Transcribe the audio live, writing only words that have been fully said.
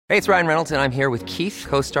Hey, it's Ryan Reynolds, and I'm here with Keith,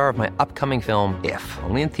 co-star of my upcoming film, If,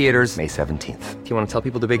 only in theaters May 17th. Do you want to tell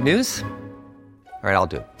people the big news? All right,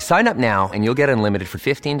 I'll do it. Sign up now and you'll get unlimited for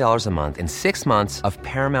 $15 a month and 6 months of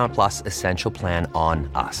Paramount Plus Essential Plan on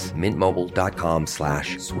us.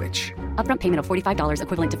 MintMobile.com/switch. Upfront payment of $45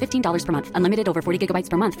 equivalent to $15 per month. Unlimited over 40 gigabytes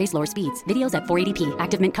per month. Face lower speeds. Videos at 480p.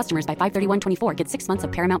 Active Mint customers by 531.24 get 6 months of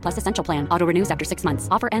Paramount Plus Essential Plan. Auto renews after 6 months.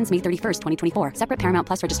 Offer ends May 31st, 2024. Separate Paramount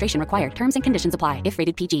Plus registration required. Terms and conditions apply if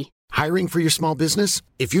rated PG. Hiring for your small business?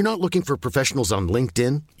 If you're not looking for professionals on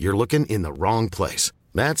LinkedIn, you're looking in the wrong place.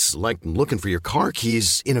 That's like looking for your car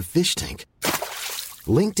keys in a fish tank.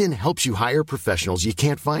 LinkedIn helps you hire professionals you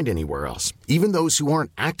can't find anywhere else, even those who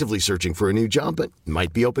aren't actively searching for a new job but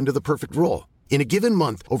might be open to the perfect role. In a given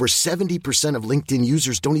month, over 70% of LinkedIn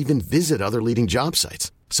users don't even visit other leading job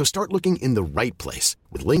sites. So start looking in the right place.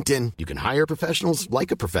 With LinkedIn, you can hire professionals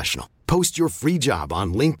like a professional. Post your free job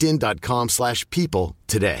on linkedin.com/people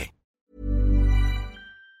today.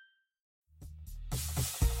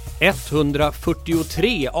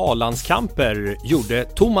 143 A-landskamper gjorde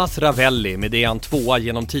Thomas Ravelli, med det han tvåa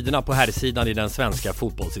genom tiderna på herrsidan i den svenska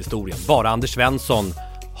fotbollshistorien. Bara Anders Svensson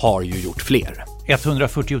har ju gjort fler.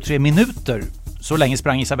 143 minuter. Så länge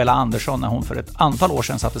sprang Isabella Andersson när hon för ett antal år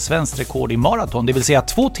sedan satte svenskt rekord i maraton, det vill säga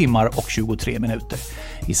 2 timmar och 23 minuter.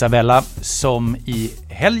 Isabella som i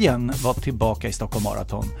helgen var tillbaka i Stockholm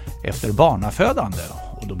Marathon efter barnafödande,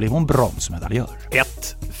 och då blev hon bronsmedaljör.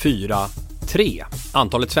 1-4-3.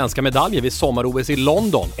 Antalet svenska medaljer vid sommar-OS i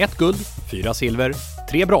London: 1 guld, 4 silver,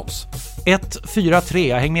 3 brons. 1-4-3,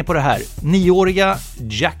 jag hänger med på det här. 9-åriga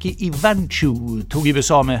Jackie Ivanchu tog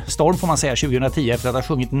USA med storm, får man säga, 2010 efter att ha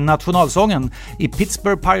sjungit nationalsången i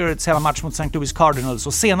Pittsburgh Pirates hela match mot St. Louis Cardinals,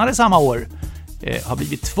 och senare samma år har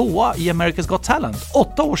blivit 2 i America's Got Talent.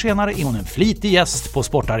 8 år senare är hon en flitig gäst på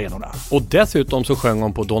sportarenorna. Och dessutom så sjöng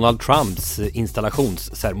hon på Donald Trumps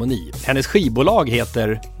installationsceremoni. Hennes skivbolag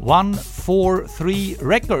heter 143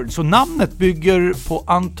 Records, så namnet bygger på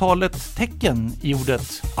antalet tecken i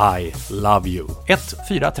ordet I love you.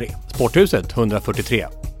 143. Sporthuset 143.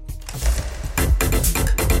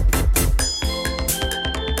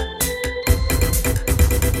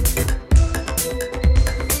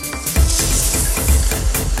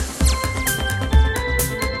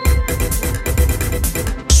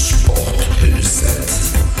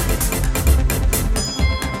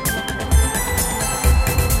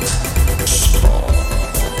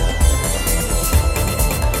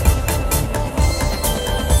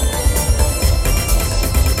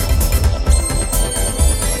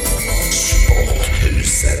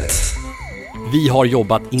 Vi har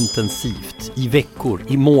jobbat intensivt i veckor,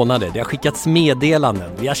 i månader. Det har skickats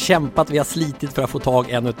meddelanden. Vi har kämpat, vi har slitit för att få tag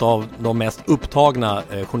en av de mest upptagna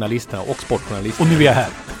journalisterna och sportjournalisterna. Och nu är jag här.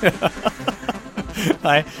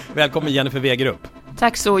 Nej, välkommen Jennifer Wegerup.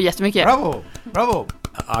 Tack så jättemycket. Bravo.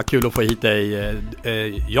 Ja, kul att få hit dig.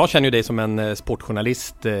 Jag känner ju dig som en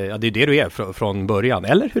sportjournalist. Ja, det är det du är från början.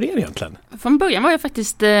 Eller hur är det egentligen? Från början var jag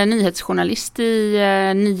faktiskt nyhetsjournalist i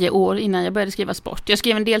 9 år innan jag började skriva sport. Jag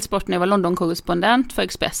skrev en del sport när jag var London-korrespondent för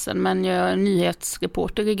Expressen, men jag är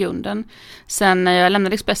nyhetsreporter i grunden. Sen när jag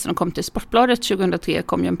lämnade Expressen och kom till Sportbladet 2003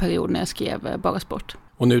 kom ju en period när jag skrev bara sport.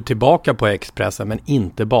 Och nu tillbaka på Expressen, men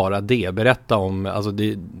inte bara det. Berätta om, alltså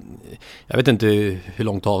jag vet inte hur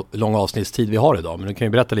lång avsnittstid vi har idag, men du kan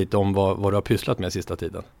ju berätta lite om vad du har pysslat med sista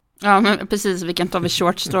tiden. Ja, men precis, vi kan ta en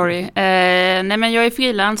short story. Nej, men jag är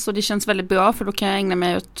frilans och det känns väldigt bra, för då kan jag ägna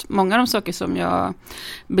mig åt många av de saker som jag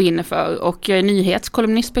brinner för. Och jag är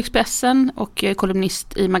nyhetskolumnist på Expressen och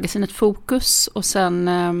kolumnist i magasinet Fokus, och sen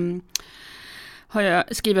har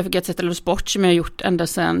jag skrivit för Italia Sport som jag har gjort ända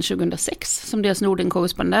sedan 2006 som deras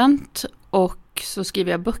Norden-korrespondent, och så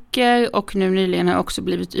skriver jag böcker, och nu nyligen har jag också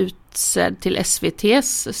blivit utsedd till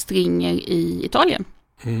SVT:s stringer i Italien.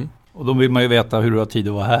 Mm. Och då vill man ju veta hur du har tid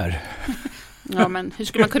att vara här. Ja, men hur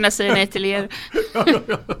ska man kunna säga nej till er?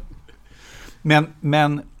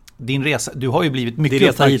 Men din resa, du har ju blivit mycket... Din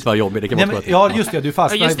resa hit var jobbig, det kan man tro. Ja, just det, du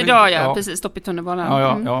fastnade... Ja, just idag, precis, stopp i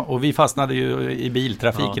tunnelbanan. Ja, och vi fastnade ju i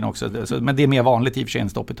biltrafiken också, men det är mer vanligt i och för sig än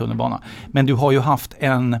stopp i tunnelbanan. Men du har ju haft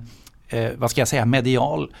en,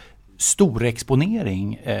 medial stor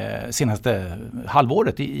exponering senaste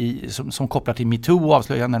halvåret som kopplar till MeToo och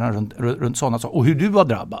avslöjandena runt sådana saker, och hur du var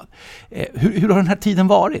drabbad. Hur har den här tiden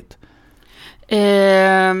varit?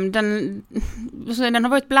 Den har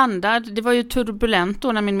varit blandad. Det var ju turbulent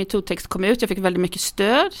då när min MeToo-text kom ut. Jag fick väldigt mycket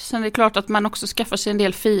stöd. Sen är det klart att man också skaffar sig en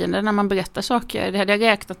del fiender när man berättar saker. Det hade jag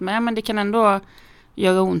räknat med, men det kan ändå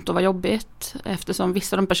göra ont och vara jobbigt, eftersom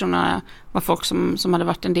vissa av de personerna var folk som hade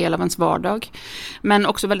varit en del av ens vardag. Men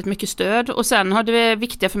också väldigt mycket stöd. Och sen har det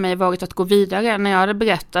viktiga för mig varit att gå vidare. När jag hade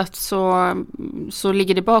berättat så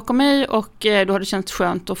ligger det bakom mig, och då har det känts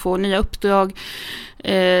skönt att få nya uppdrag,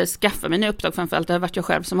 skaffa mig nya uppdrag framförallt. Det har varit jag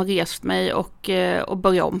själv som har rest mig och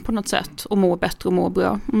börja om på något sätt och må bättre och må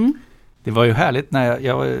bra. Det var ju härligt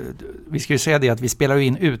när vi ska ju säga det att vi spelar ju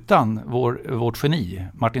in utan vårt geni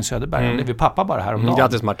Martin Söderberg. Han blev ju pappa bara här om dagen.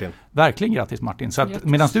 Grattis Martin. Verkligen grattis Martin. Så att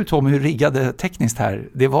medan du Tommy riggade tekniskt här,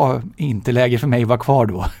 det var inte läge för mig att vara kvar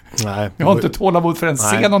då. Nej. Jag har inte tålamod för en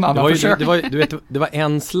se någon annan försök. Det var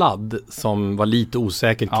en sladd som var lite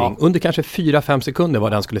osäker kring. Under kanske 4-5 sekunder var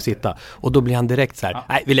den skulle sitta. Och då blir han direkt så här,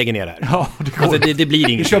 nej vi lägger ner det här. Ja, det blir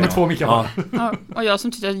inget. Vi kör med 2 mickar bara. Ja, och jag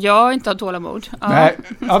som tyckte att jag inte har tålamod. Ja. Nej,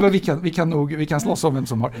 men vi kan slåss om vem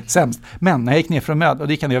som har sämst. Men när jag gick ner från möd, och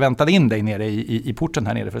det kan jag väntade in dig nere i porten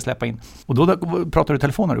här nere för att släppa in. Och då pratade du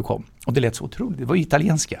telefon när du kom. Och det lät så otroligt. Det var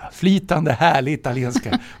italienska. Flytande, härlig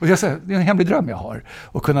italienska. Och jag sa, det är en hemlig dröm jag har.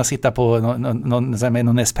 Att kunna sitta på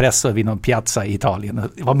någon espresso vid någon piazza i Italien och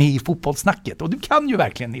vara med i fotbollssnacket. Och du kan ju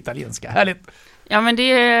verkligen italienska. Härligt. Ja, men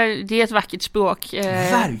det är ett vackert språk.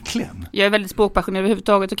 Verkligen. Jag är väldigt språkpassionerad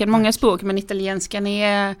överhuvudtaget och kan många språk, men italienskan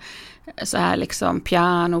är så här liksom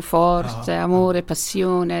piano, forte, amore,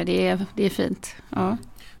 passione. Det är fint. Ja.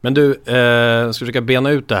 Men du, ska försöka bena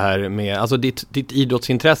ut det här med, alltså ditt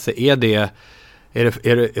idrottsintresse,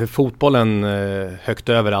 är fotbollen högt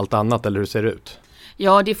över allt annat, eller hur ser det ut?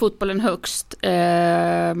 Ja, det är fotbollen högst.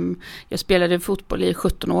 Jag spelade fotboll i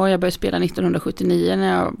 17 år. Jag började spela 1979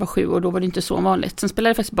 när jag var 7 år. Då var det inte så vanligt. Sen spelade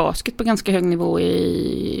jag faktiskt basket på ganska hög nivå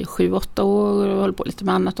i 7-8 år. Och höll på lite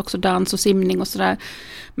med annat också, dans och simning och sådär.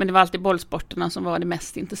 Men det var alltid bollsporterna som var det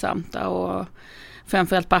mest intressanta. Och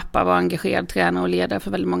framförallt pappa var engagerad tränare och ledare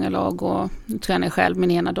för väldigt många lag. Och nu tränar jag själv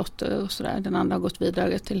min ena dotter och sådär. Den andra har gått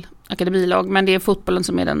vidare till akademilag. Men det är fotbollen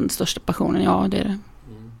som är den största passionen. Ja, det är det.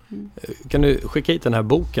 Kan du skicka hit den här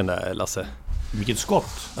boken där, Lasse? Vilket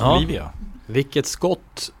skott, Olivia. Vilket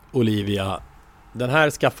skott, Olivia. Den här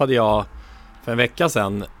skaffade jag för en vecka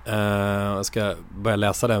sedan. Jag ska börja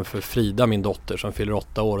läsa den för Frida, min dotter, som fyller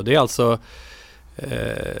 8 år. Och det är alltså,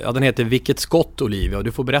 den heter Vilket skott, Olivia. Och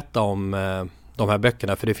du får berätta om de här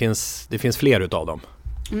böckerna, för det finns fler utav dem.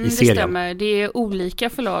 Det stämmer. Det är olika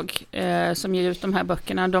förlag som ger ut de här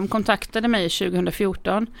böckerna. De kontaktade mig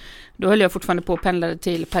 2014. Då höll jag fortfarande på att pendla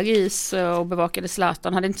till Paris och bevakade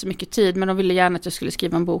Zlatan. Hade inte så mycket tid, men de ville gärna att jag skulle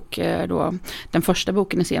skriva en bok då. Den första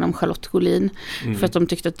boken är serien om Charlotte Rolin. För att de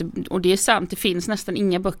tyckte att och det är sant, det finns nästan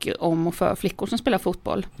inga böcker om och för flickor som spelar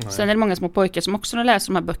fotboll. Nej. Sen är det många små pojkar som också läser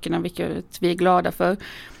de här böckerna, vilket vi är glada för.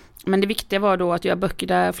 Men det viktiga var då att göra böcker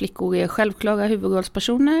där flickor är självklara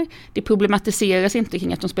huvudrollspersoner. Det problematiseras inte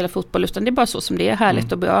kring att de spelar fotboll, utan det är bara så som det är,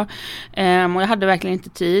 härligt och bra. Och jag hade verkligen inte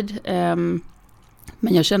tid.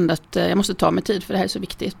 Men jag kände att jag måste ta mig tid, för det här är så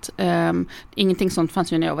viktigt. Ingenting sånt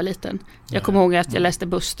fanns ju när jag var liten. Jag kommer ihåg att jag läste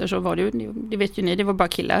Buster, så var det vet ju ni, det var bara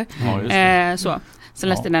killar. Ja, sen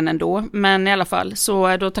läste jag den ändå. Men i alla fall,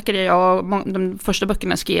 så då tackade jag. De första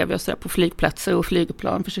böckerna skrev jag så där på flygplatser och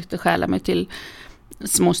flygplan. Försökte stjäla mig till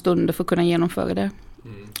små stunder för att kunna genomföra det.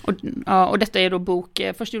 Och detta är då bok.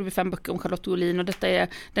 Först gjorde vi 5 böcker om Charlotte Rolin, och detta är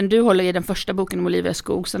den du håller i, den första boken om Olivia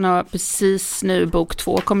Skog. Sen har precis nu bok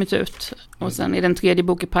 2 kommit ut, och sen är den 3:e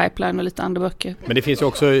bok i pipeline och lite andra böcker. Men det finns ju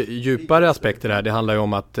också djupare aspekter här. Det handlar ju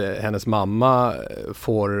om att hennes mamma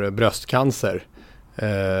får bröstcancer.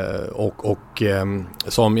 Och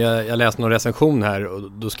som jag läste någon recension här,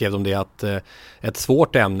 och då skrev de det att ett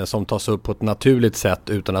svårt ämne som tas upp på ett naturligt sätt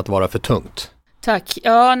utan att vara för tungt. Tack.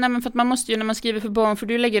 Ja, men för att man måste ju, när man skriver för barn, för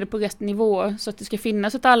du lägger det på rätt nivå så att det ska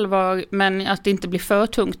finnas ett allvar, men att det inte blir för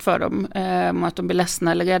tungt för dem, och att de blir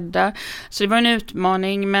ledsna eller rädda. Så det var en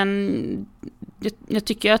utmaning, men jag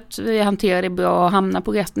tycker att vi hanterar det bra och hamnar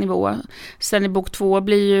på rätt nivå. Sen i bok 2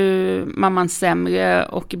 blir ju mamman sämre,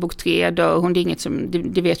 och i bok 3 dör hon. Det är inget som,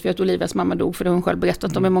 det vet vi att Olivias mamma dog, för det har hon själv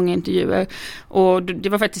berättat om i många intervjuer. Och det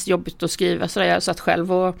var faktiskt jobbigt att skriva, så jag satt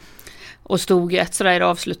själv och stod rätt sådär i det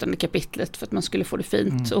avslutande kapitlet för att man skulle få det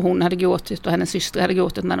fint. Och hon hade gråtit och hennes syster hade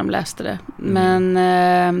gråtit när de läste det.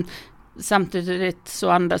 Men samtidigt så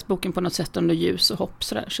andas boken på något sätt under ljus och hopp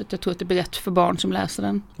sådär. Så att jag tror att det blir rätt för barn som läser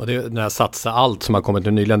den. Och det, den här Satsa allt som har kommit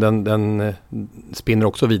nu nyligen, den spinner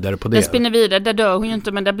också vidare på det. Den spinner vidare, där dör hon ju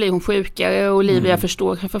inte, men där blir hon sjukare. Och Olivia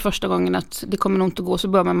förstår för första gången att det kommer nog inte gå så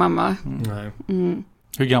bra med mamma.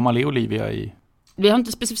 Hur gammal är Olivia i? Vi har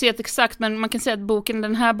inte specificerat exakt, men man kan säga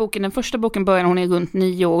att den första boken börjar när hon är runt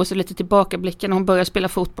 9 år, och så lite tillbakablicken när hon börjar spela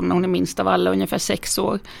fotboll när hon är minst av alla, ungefär 6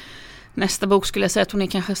 år. Nästa bok skulle jag säga att hon är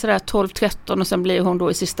kanske sådär 12-13, och sen blir hon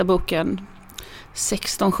då i sista boken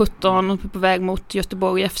 16-17 på väg mot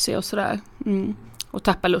Göteborg FC och sådär. Och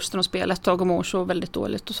tappar lusten att spela ett tag och mår så väldigt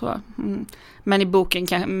dåligt och så. Men i boken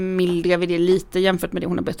kan mildra vi det lite jämfört med det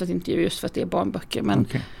hon har berättat i intervju, just för att det är barnböcker. Men,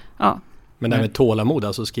 ja. Men det här med tålamod,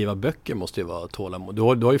 alltså skriva böcker måste ju vara tålamod.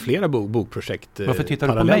 Du har ju flera bokprojekt. Varför tittar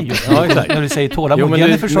du på mig just när du säger tålamod? Jo,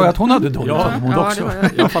 Jennifer sa att hon hade dåligt tålamod också.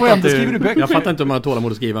 Jag fattar inte om man har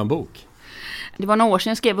tålamod att skriva en bok. Det var några år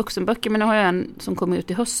sedan jag skrev vuxenböcker, men nu har jag en som kommer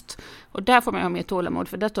ut i höst. Och där får man ha mer tålamod,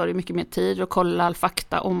 för där tar det mycket mer tid att kolla all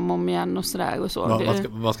fakta om och om igen och sådär. Och så.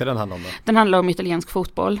 Vad ska den handla om då? Den handlar om italiensk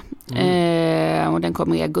fotboll. Och den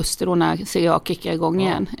kommer i augusti då när Serie A kickar igång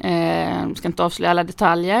igen. Ska inte avslöja alla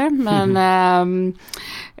detaljer, men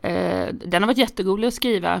den har varit jätterolig att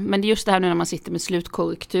skriva. Men det är just det här nu när man sitter med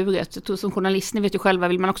slutkorrekturet. Jag tror som journalist, ni vet ju själva,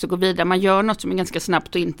 vill man också gå vidare. Man gör något som är ganska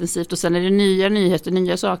snabbt och intensivt och sen är det nya nyheter,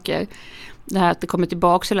 nya saker. Det här att det kommer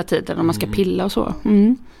tillbaka hela tiden och man ska pilla och så.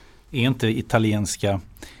 Är inte italienska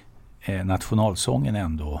nationalsången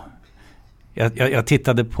ändå... Jag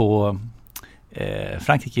tittade på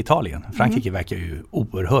Frankrike-Italien. Frankrike verkar ju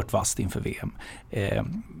oerhört vast inför VM.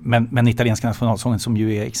 Men italienska nationalsången, som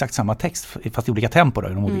ju är exakt samma text fast i olika tempo då,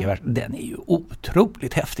 i de olika den är ju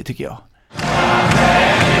otroligt häftig tycker jag.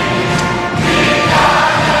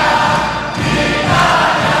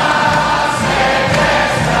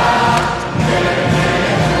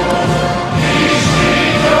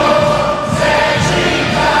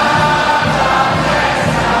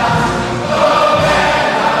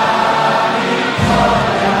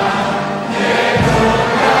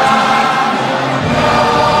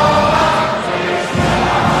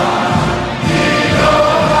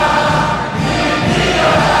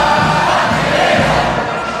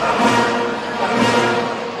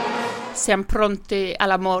 Sen pronti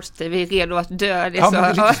alla morte, vi är redo att dö. Det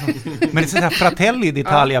men det är så här Fratelli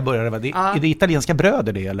d'Italia börjar det, är det italienska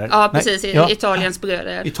bröder det eller? Ja, precis, Italiens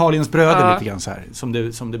bröder. Italiens bröder lite grann så här,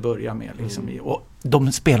 som det börjar med liksom. Och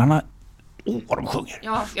de spelarna, vad de sjunger.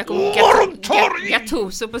 Ja, jag kommer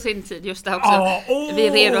Gattuso på sin tid just där också. Vi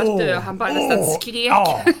är redo att dö, han bara nästan skrek.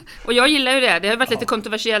 Och jag gillar ju det. Det har varit lite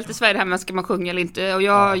kontroversiellt i Sverige det här med ska man sjunga eller inte. Och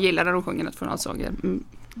jag gillar när de sjunger nationalsången.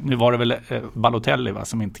 Nu var det väl Balotelli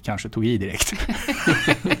som inte kanske tog i direkt.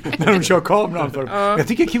 När de kör kameran för. Jag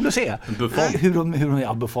tycker det är kul att se. Buffon. Hur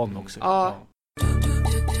de Buffon också. Ja.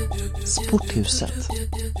 Sporthuset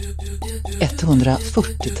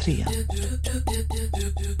 143.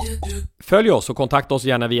 Följ oss och kontakta oss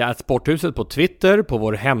gärna via Sporthuset på Twitter, på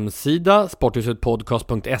vår hemsida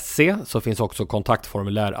sporthusetpodcast.se, så finns också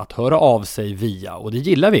kontaktformulär att höra av sig via, och det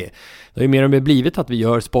gillar vi. Det har ju mer och mer blivit att vi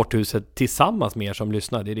gör Sporthuset tillsammans med er som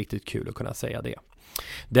lyssnar. Det är riktigt kul att kunna säga det.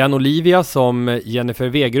 Den Olivia som Jennifer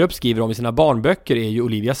Wegerup skriver om i sina barnböcker är ju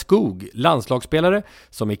Olivia Skog, landslagsspelare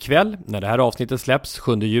som ikväll, när det här avsnittet släpps,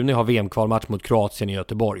 7 juni har VM-kvalmatch mot Kroatien i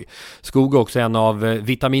Göteborg. Skog är också en av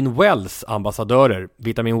Vitamin Wells ambassadörer.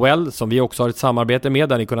 Vitamin Well som vi också har ett samarbete med,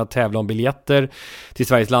 där ni kunnat tävla om biljetter till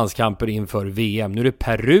Sveriges landskamper inför VM. Nu är det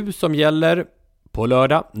Peru som gäller på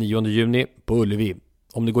lördag 9 juni på Ullevi.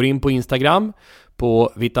 Om du går in på Instagram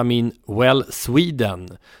på Vitamin Well Sweden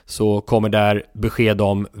så kommer där besked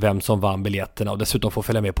om vem som vann biljetterna, och dessutom får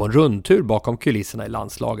följa med på en rundtur bakom kulisserna i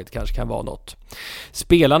landslaget. Kanske kan vara något.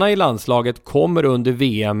 Spelarna i landslaget kommer under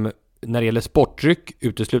VM när det gäller sportdryck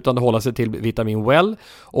uteslutande hålla sig till Vitamin Well,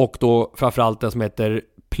 och då framförallt den som heter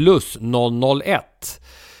Plus 001.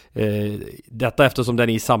 Detta eftersom den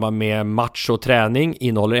i samband med match och träning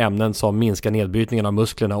innehåller ämnen som minskar nedbrytningen av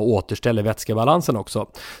musklerna och återställer vätskebalansen också.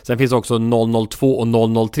 Sen finns också 002 och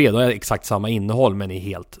 003, de är exakt samma innehåll men är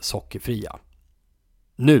helt sockerfria.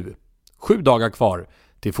 Nu, 7 dagar kvar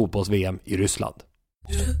till fotbolls-VM i Ryssland.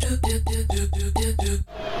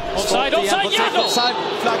 Offside,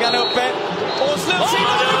 flaggan uppe och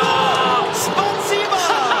slutsidan! Spansiva!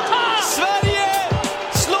 Sverige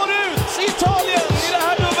slår ut Italien i det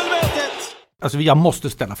här dubbelmötet! Alltså jag måste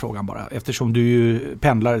ställa frågan bara, eftersom du ju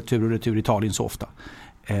pendlar tur och retur Italien så ofta.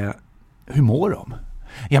 Hur mår de?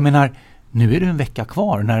 Jag menar, nu är det en vecka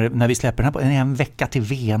kvar när vi släpper den här, en vecka till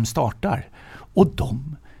VM startar. Och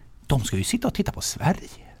de ska ju sitta och titta på Sverige.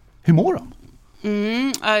 Hur mår de?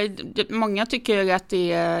 Många tycker att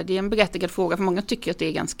det är en berättigad fråga, för många tycker att det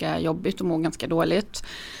är ganska jobbigt och mår ganska dåligt.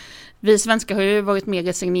 Vi svenskar har ju varit mer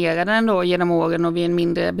resignerade ändå genom åren, och vi är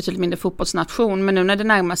en betydligt mindre fotbollsnation, men nu när det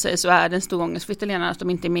närmar sig så är det en stor ångest för italienarna att de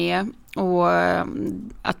inte är med, och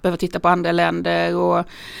att behöva titta på andra länder, och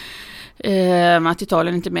att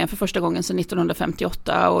Italien inte är med för första gången sedan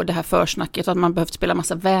 1958 och det här försnacket att man behövt spela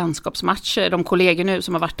massa vänskapsmatcher. De kollegor nu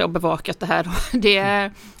som har varit där och bevakat det här, det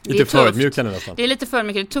är lite förödmjukande nästan. Det är lite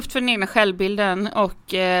förödmjukande, det är tufft för den egna självbilden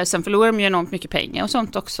och sen förlorar de ju enormt mycket pengar och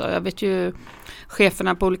sånt också. Jag vet ju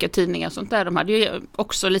cheferna på olika tidningar och sånt där, de hade ju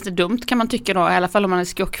också lite dumt kan man tycka då, i alla fall om man är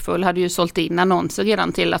skrockfull, hade ju sålt in annonser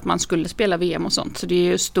redan till att man skulle spela VM och sånt. Så det är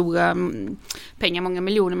ju stora pengar, många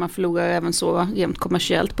miljoner man förlorar även så rent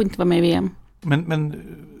kommersiellt på att inte vara med i VM. Men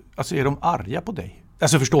alltså är de arga på dig?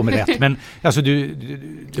 Alltså förstå mig rätt, men alltså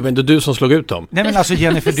det var inte du som slog ut dem. Nej men alltså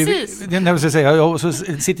Jennifer, så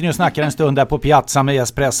sitter ni och snackar en stund där på Piazza med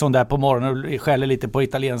espresson där på morgonen och skäller lite på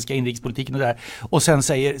italienska inrikespolitiken och där. Och sen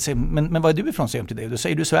säger men vad är du ifrån, säger de till dig? Då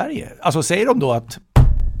säger du Sverige. Alltså säger de då att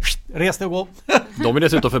res dig och gå. De är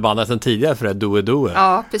dessutom förbannade sedan tidigare för det do.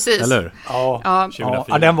 Ja, precis. Eller?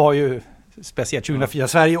 Ja, den var ju speciellt 2004.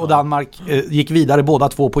 Sverige och Danmark gick vidare båda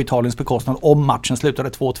två på Italiens bekostnad om matchen slutade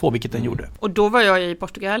 2-2, vilket den gjorde. Och då var jag i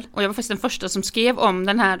Portugal och jag var faktiskt den första som skrev om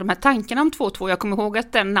de här tankarna om 2-2. Jag kommer ihåg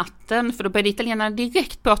att den natten, för då började italienarna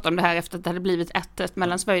direkt prata om det här efter att det hade blivit 1-1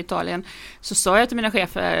 mellan Sverige och Italien, så sa jag till mina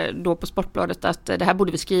chefer då på Sportbladet att det här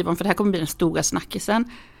borde vi skriva om för det här kommer bli den stora snackisen.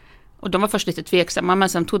 Och de var först lite tveksamma, men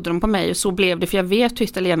sen trodde de på mig och så blev det, för jag vet hur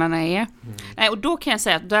italienarna är. Och då kan jag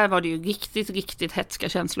säga att där var det ju riktigt hetska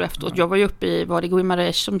känslor efteråt. Jag var ju uppe i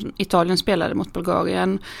Guimarães som Italien spelade mot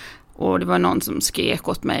Bulgarien. Och det var någon som skrek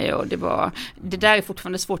åt mig och det där är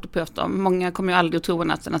fortfarande svårt att prata om. Många kommer ju aldrig att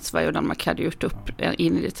tro att Sverige och Danmark hade gjort upp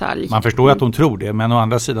in i detalj. Man förstår ju att de tror det, men å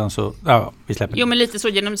andra sidan så, vi släpper det. Jo, men lite så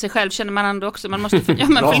genom sig själv känner man andra också. Man måste,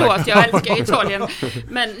 förlåt, jag älskar Italien.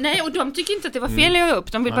 Men nej, och de tycker inte att det var fel att göra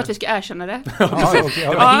upp. De vill bara att vi ska erkänna det. Det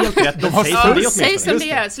var helt rätt. Säg som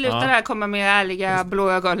det är. Sluta där, komma med ärliga blå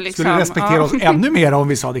ögon. Liksom. Skulle du respektera oss ännu mer om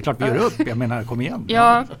vi sa det är klart vi gör upp? Jag menar, kom igen.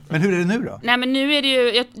 Ja. Men hur är det nu då? Nej, men nu är det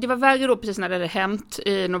ju, det var värre då precis när det hade hänt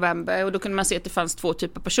i november och då kunde man se att det fanns två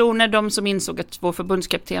typer av personer. De som insåg att vår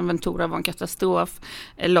förbundskapten Ventura var en katastrof,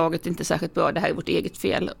 laget inte särskilt bra, det här är vårt eget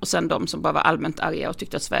fel, och sen de som bara var allmänt arga och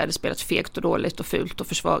tyckte att Sverige hade spelat fegt och dåligt och fult och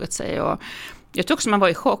försvarat sig. Och jag tror också man var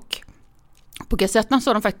i chock. På kassetterna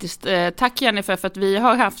sa de faktiskt tack Jennifer för att vi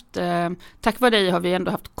har haft tack vare dig har vi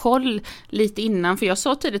ändå haft koll lite innan, för jag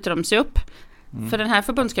sa tidigt till dem, se upp. För den här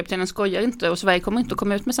förbundskaptenen skojar inte och Sverige kommer inte att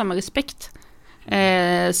komma ut med samma respekt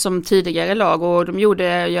som tidigare lag, och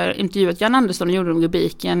jag intervjuat Jan Andersson och gjorde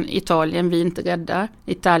rubriken Italien, vi är inte rädda,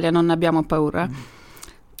 Italia non abbiamo paura.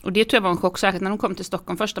 Och det tror jag var en chock, särskilt när de kom till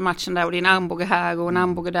Stockholm första matchen där och det är en armbåge här och en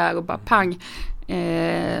armbåge där och bara pang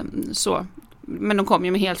så. Men de kom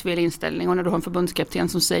ju med helt fel inställning, och när du har en förbundskapten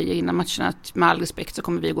som säger innan matchen att med all respekt så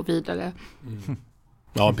kommer vi gå vidare.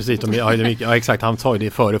 Ja, precis. Ja, exakt. Han sa ju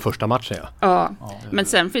det före första matchen. Ja. Men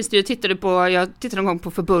sen finns det ju, jag tittade någon gång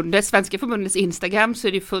på svenska förbundets Instagram, så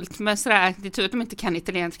är det ju fullt med sådär, det tror att de inte kan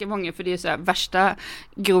italienska många, för det är så här värsta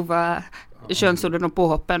grova könsorden och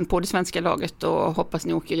påhoppen på det svenska laget och hoppas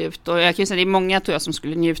ni åker ut. Och jag kan ju säga det är många tror jag som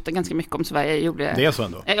skulle njuta ganska mycket om Sverige gjorde det. Är så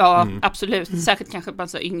ändå? Ja, absolut. Särskilt kanske bara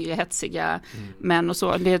så yngre, hetsiga män och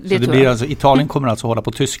så. Det blir jag. Alltså, Italien kommer alltså hålla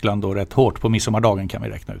på Tyskland då rätt hårt på midsommardagen, kan vi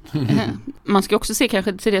räkna ut. Man ska också se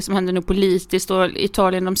kanske till det som händer nu politiskt, och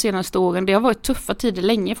Italien de senaste åren. Det har varit tuffa tider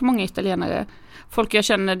länge för många italienare. Folk jag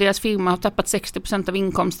känner, deras firma har tappat 60% av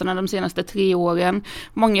inkomsterna de senaste 3 åren.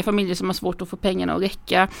 Många familjer som har svårt att få pengarna att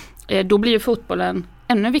räcka. Då blir ju fotbollen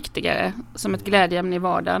ännu viktigare som ett glädjeämne i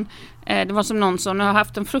vardagen. Det var som någon som har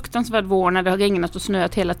haft en fruktansvärd vår när det har regnat och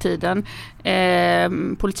snöat hela tiden.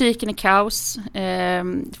 Politiken är kaos.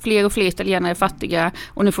 Fler och fler italienare är fattiga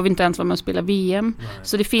och nu får vi inte ens vara med och spela VM. Nej.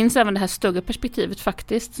 Så det finns även det här större perspektivet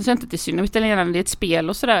faktiskt. Så jag inte till synd om italienarna, det är ett spel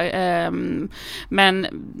och sådär. Men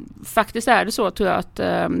faktiskt är det så, tror jag, att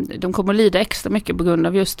de kommer att lida extra mycket på grund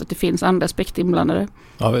av just att det finns andra aspekter inblandade.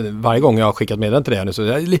 Ja, varje gång jag har skickat med den till det här nu,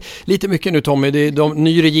 så lite mycket nu Tommy, det är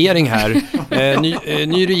ny regering här.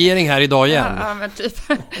 Ny regering här idag igen. Ja, men typ.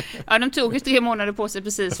 Ja, de tog ju 3 månader på sig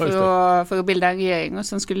precis för att bilda en regering, och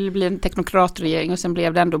sen skulle det bli en teknokratregering och sen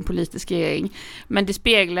blev det ändå en politisk regering. Men det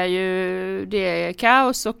speglar ju det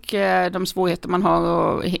kaos och de svårigheter man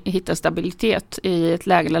har att hitta stabilitet i ett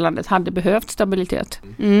läge där landet hade behövt stabilitet.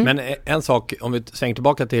 Men en sak, om vi svänger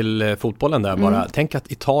tillbaka till fotbollen där bara. Tänk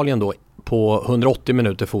att Italien då på 180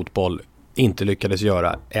 minuter fotboll inte lyckades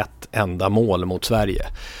göra ett enda mål mot Sverige.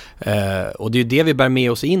 Och det är ju det vi bär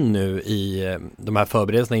med oss in nu i de här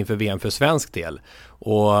förberedelserna inför VM för svensk del.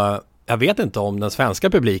 Och Jag vet inte om den svenska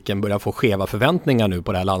publiken börjar få skeva förväntningar nu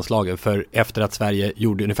på det här landslaget, för efter att Sverige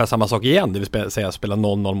gjorde ungefär samma sak igen, det vill säga spela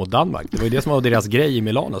 0-0 mot Danmark. Det var ju det som var deras grej i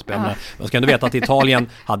Milano. Man ska ändå veta att Italien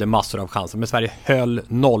hade massor av chanser, men Sverige höll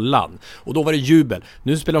nollan. Och då var det jubel.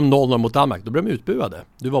 Nu spelar de 0-0 mot Danmark, då blev de utbuade.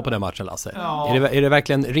 Du var på den matchen, Lasse. Ja. Är det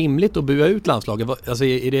verkligen rimligt att bua ut landslaget? Alltså,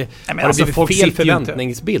 har det blivit fel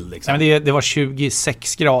förväntningsbild? Liksom? Nej, men det var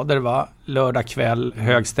 26 grader, va? Lördag kväll,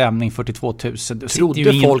 hög stämning, 42 000.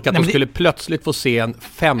 Trodde folk att de skulle plötsligt få se en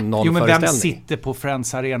 5-0 Jo, men föreställning? vem sitter på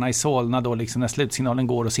Friends Arena i Solna då, liksom, när slutsignalen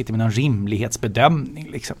går och sitter med någon rimlighetsbedömning?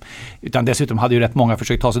 Liksom. Utan dessutom hade ju rätt många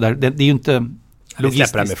försökt ta sig där. Det är ju inte... Vi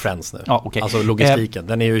släpper det med Friends nu. Ja, okay. Alltså logistiken,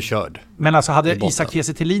 den är ju körd. Men alltså hade Isak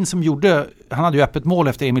Kiese Thelin som gjorde, han hade ju öppet mål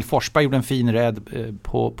efter Emil Forsberg, gjorde en fin rädd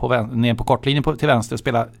ner på kortlinjen till vänster,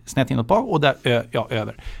 spela snett inåt bak och där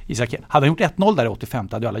över. Isak, hade han gjort 1-0 där i 85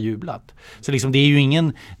 hade alla jublat. Så liksom det är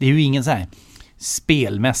ju ingen så här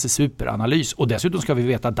spelmässig superanalys. Och dessutom ska vi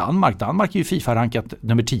veta att Danmark är ju FIFA-rankat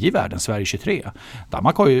nummer 10 i världen, Sverige 23.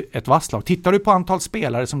 Danmark har ju ett vasslag. Tittar du på antal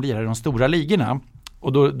spelare som lirar i de stora ligorna,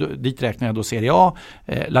 och då, dit räknar jag då Serie A,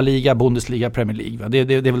 La Liga, Bundesliga, Premier League.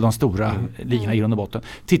 Det är väl de stora ligorna i grund och botten.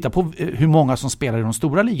 Titta på hur många som spelar i de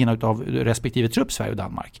stora ligorna utav respektive trupp, Sverige och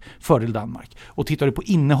Danmark. Fördel Danmark. Och tittar du på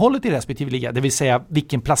innehållet i respektive liga, det vill säga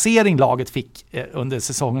vilken placering laget fick under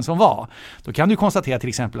säsongen som var, då kan du konstatera till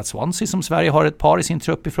exempel att Swansea, som Sverige har ett par i sin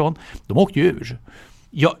trupp ifrån, de åkte ju ur.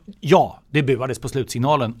 Ja, det buades på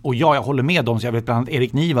slutsignalen. Och jag håller med dem. Så jag vet bland annat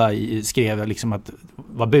Erik Niva skrev liksom att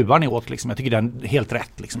vad buar ni åt? Liksom. Jag tycker det är helt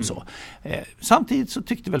rätt. Liksom så. Samtidigt så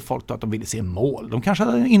tyckte väl folk då att de ville se mål. De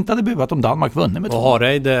kanske inte hade buat om Danmark vunnit med 2. Och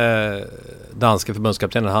Hareid, danska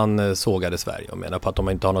förbundskaptenen, han sågade Sverige och menar på att de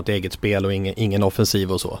inte har något eget spel och ingen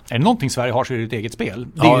offensiv och så. Är det någonting Sverige har så är det ett eget spel.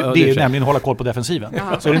 Det är ju nämligen att hålla koll på defensiven.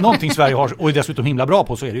 Så är det någonting Sverige har och är dessutom himla bra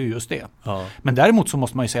på, så är det ju just det. Ja. Men däremot så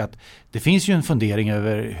måste man ju säga att det finns ju en fundering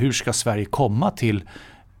över hur ska Sverige komma till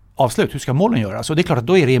avslut, hur ska målen göra? Så det är klart att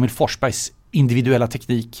då är det Emil Forsbergs individuella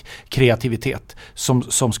teknik, kreativitet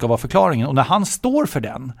som ska vara förklaringen. Och när han står för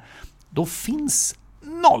den, då finns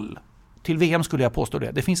 0 till VM, skulle jag påstå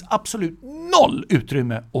det. Det finns absolut 0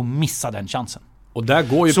 utrymme att missa den chansen. Och där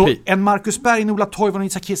går ju så en Marcus Berg, Ola Toivonen och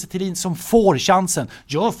Isak Kiese Thelin som får chansen,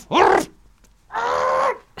 gör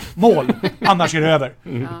mål, annars är det över.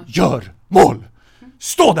 Gör mål.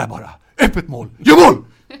 Stå där bara. Öppet mål. Gör mål.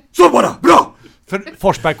 Så bara. Bra. För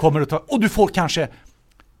Forsberg kommer att ta, och du får kanske,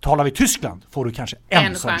 talar vi Tyskland, får du kanske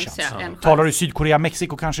en sån chans. Talar du Sydkorea,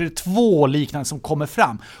 Mexiko, kanske det är 2 liknande som kommer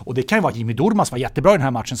fram. Och det kan ju vara Jimmy Durmaz var jättebra i den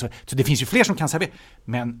här matchen. Så det finns ju fler som kan servera.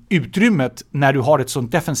 Men utrymmet när du har ett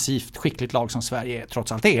sånt defensivt skickligt lag som Sverige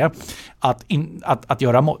trots allt är, att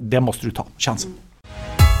göra mål, det måste du ta chansen.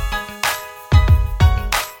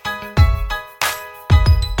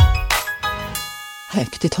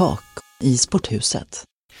 Högt i tak i Sporthuset.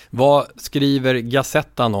 Vad skriver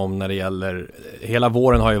Gazettan om när det gäller, hela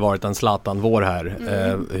våren har ju varit en Zlatan-vår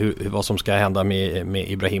här, vad som ska hända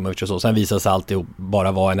med Ibrahimovic och så. Sen visar sig alltid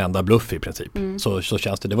bara vara en enda bluff i princip. Så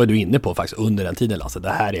känns det var du inne på faktiskt under den tiden, Lasse. Det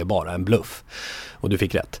här är bara en bluff. Och du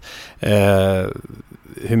fick rätt.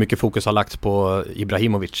 Hur mycket fokus har lagts på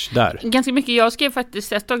Ibrahimovic där? Ganska mycket. Jag skrev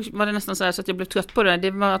faktiskt, ett tag var det nästan så att jag blev trött på det.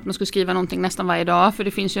 Det var att man skulle skriva någonting nästan varje dag. För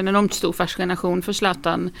det finns ju en enormt stor fascination för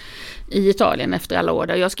Zlatan i Italien efter alla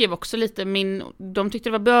år. Jag skrev också lite, de tyckte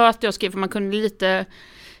det var bra att jag skrev, för man kunde lite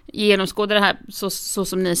genomskåda det här så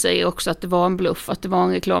som ni säger också, att det var en bluff, att det var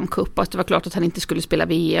en reklamkupp, att det var klart att han inte skulle spela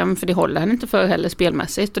VM, för det håller han inte för heller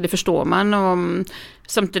spelmässigt, och det förstår man. Och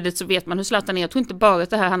samtidigt så vet man hur Zlatan är. Jag tror inte bara att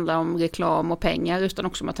det här handlar om reklam och pengar, utan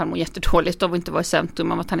också om att han mår jättedåligt av att inte vara i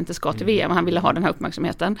centrum, om att han inte ska till VM, han ville ha den här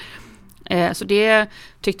uppmärksamheten. Så det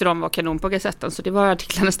tyckte de var kanon på Gazettan, så det var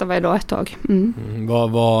artiklar nästan varje dag ett tag.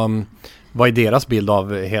 Vad är deras bild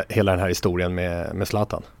av hela den här historien med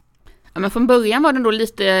Zlatan? Ja, men från början var den då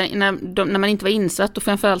lite, när man inte var insatt, och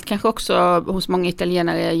framförallt kanske också hos många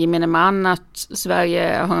italienare gemene man, att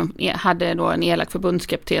Sverige hade då en elak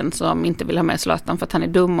förbundskapten som inte vill ha med Zlatan för att han är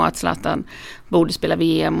dum, och att Zlatan borde spela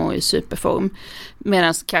VM och i superform.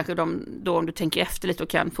 Medan kanske de då, om du tänker efter lite och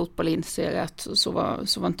kan fotboll, inser att så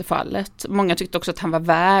var inte fallet. Många tyckte också att han var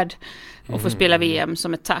värd att få spela VM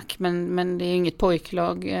som ett tack, men det är inget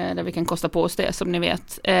pojklag där vi kan kosta på oss det, som ni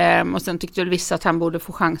vet. Och sen tyckte vissa att han borde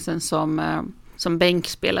få chansen som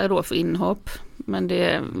bänkspelare då för inhopp. Men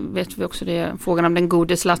det vet vi också, det är frågan om den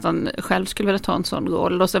gode Zlatan själv skulle vilja ta en sån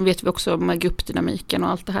roll. Och sen vet vi också om gruppdynamiken och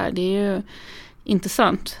allt det här. Det är ju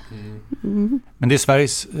intressant. Men det är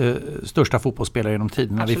Sveriges största fotbollsspelare genom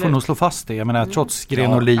tiderna. Vi får nog slå fast det. Jag menar, trots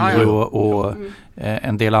Grenoli och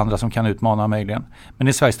en del andra som kan utmana möjligen. Men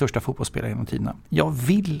det är Sveriges största fotbollsspelare genom tiderna. Jag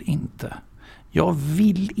vill inte jag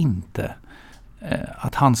vill inte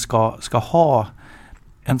att han ska ha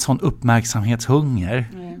en sån uppmärksamhetshunger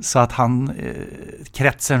så att han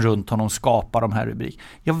kretsen runt honom skapar de här rubrikerna.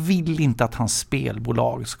 Jag vill inte att hans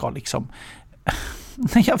spelbolag ska liksom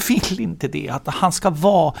nej, jag vill inte det. Att han ska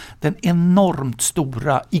vara den enormt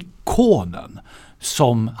stora ikonen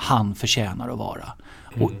som han förtjänar att vara.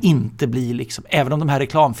 Och inte bli liksom, även om de här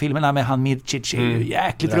reklamfilmerna med han Mircic är ju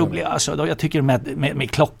jäkligt roliga. Alltså, då, jag tycker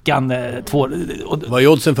med klockan Vad är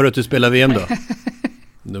oddsen för att du spelar VM då?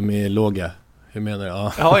 De är låga. Hur menar du?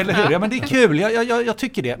 Ja, eller hur? Ja, men det är kul. Jag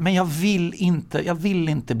tycker det. Men jag vill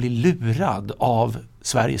inte bli lurad av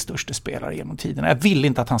Sveriges största spelare genom tiderna. Jag vill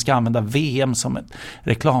inte att han ska använda VM som en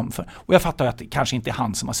reklam för. Och jag fattar att det kanske inte är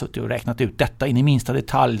han som har suttit och räknat ut detta in i minsta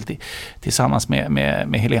detalj tillsammans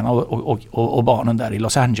med Helena och barnen där i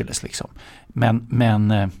Los Angeles. Liksom.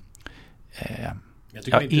 Men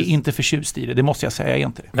jag är inte förtjust i det måste jag säga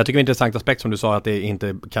inte. Jag tycker det är en intressant aspekt som du sa, att det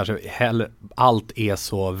inte kanske heller allt är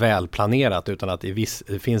så välplanerat, utan att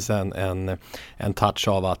det finns en touch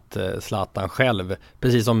av att Zlatan själv,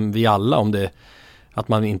 precis som vi alla, att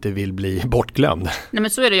man inte vill bli bortglömd. Nej,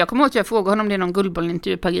 men så är det. Jag kommer ihåg att jag frågade honom om det är någon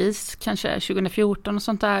guldbollintervju i Paris, kanske 2014 och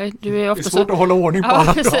sånt där. Du är ofta det är svårt att hålla ordning på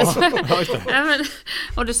alla precis.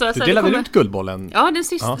 Och du sa du delade ut guldbollen? Ja, den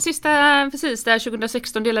sista precis, där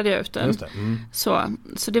 2016 delade jag ut den. Just det.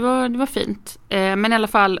 Så det var fint. Men i alla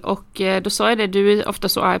fall, och då sa jag det, du är ofta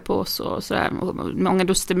så arg på oss och sådär, och många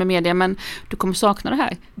duster med media, men du kommer sakna det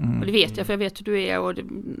här. Och det vet jag, för jag vet hur du är, och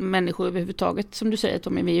människor överhuvudtaget, som du säger,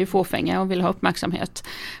 Tommy, vi är ju fåfänga och vill ha uppmärksamhet.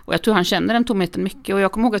 Och jag tror han känner den tomheten mycket. Och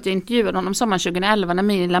jag kommer ihåg att jag intervjuade honom sommaren 2011 när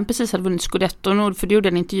Milan precis hade vunnit Scudetton, för det gjorde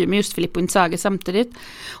en intervju med just Filippo Inzaghi samtidigt.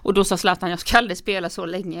 Och då sa Zlatan, jag ska aldrig spela så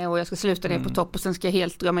länge och jag ska sluta ner på topp och sen ska jag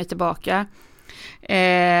helt dra mig tillbaka.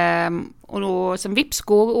 Och då, sen vips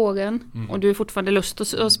går åren och du är fortfarande lust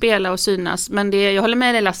att spela och synas, men jag håller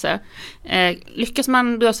med dig, Lasse, lyckas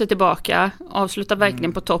man dra sig tillbaka, avsluta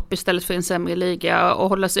verkligen på topp istället för en sämre liga och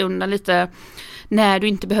hålla sig undan lite när du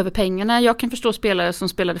inte behöver pengarna. Jag kan förstå spelare som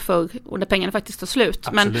spelade förr och där pengarna faktiskt tar slut.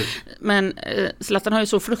 Men Zlatan har ju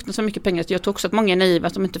så fruktansvärt mycket pengar, att jag tror också att många är naiva,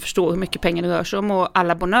 att de inte förstår hur mycket pengar det rör sig om, och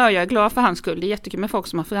alla bonheur, jag är glad för hans skull. Det är jättekul med folk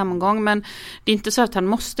som har framgång, men det är inte så att han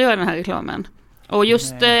måste göra den här reklamen. Och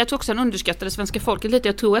just, jag tror också han underskattade svenska folket lite.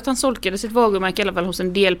 Jag tror att han solkade sitt varumärke i alla fall hos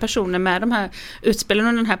en del personer med de här utspelen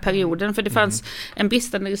under den här perioden. För det fanns en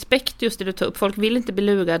bristande respekt just det du tar upp. Folk vill inte bli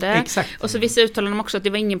lurade. Exakt. Och så vissa uttalade de också att det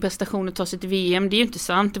var ingen prestation att ta sig till VM. Det är ju inte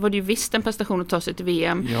sant. Det var ju visst en prestation att ta sig till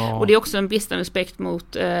VM. Ja. Och det är också en bristande respekt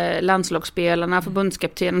mot landslagsspelarna,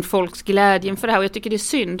 förbundskaptenen, folks glädje för det här. Och jag tycker det är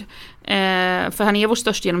synd. För han är vår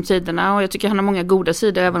största genom tiderna, och jag tycker han har många goda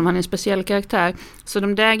sidor även om han är en speciell karaktär. Så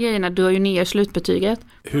de där grejerna drar ju ner slutbetyget.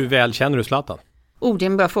 Hur väl känner du Zlatan? Det är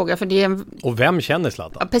en bra fråga, för det är Och vem känner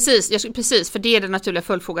Zlatan? Ja, precis, för det är den naturliga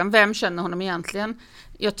följdfrågan. Vem känner honom egentligen?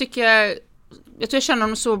 Jag tror jag känner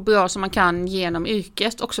honom så bra som man kan genom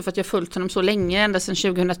yrket, också för att jag följt honom så länge, ända sedan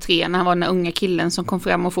 2003 när han var den unga killen som kom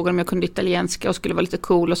fram och frågade om jag kunde italienska och skulle vara lite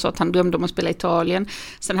cool och sa att han drömde om att spela i Italien.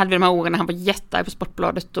 Sen hade vi de här åren när han var jättearg på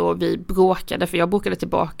Sportbladet och vi bråkade, för jag bråkade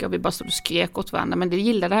tillbaka och vi bara stod och skrek åt varandra, men det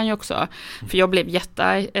gillade han ju också, för jag blev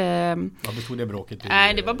jättearg. Vad bestod det bråket?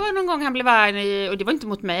 Nej, det var bara någon gång han blev arg, och det var inte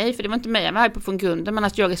mot mig, för det var inte mig han var arg på från grunden, men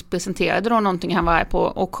att jag representerade då någonting han var arg på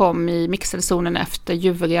och kom i mixade zonen efter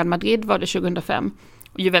Juve-Real Madrid var det 2005.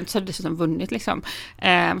 Och Juventus hade dessutom vunnit liksom.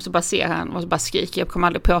 Så bara ser han och så bara skriker, jag kommer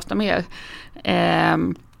aldrig prata med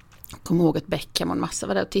er. Kom ihåg att Beckham och en massa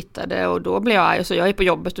var där och tittade, och då blev jag arg och så, jag är på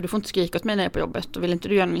jobbet och du får inte skrika åt mig när jag är på jobbet, och vill inte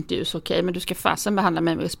du göra en intervju så okej, men du ska fasen behandla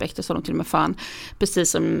mig med respekt, och så de till och med fan,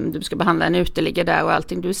 precis som du ska behandla en uteliggare där och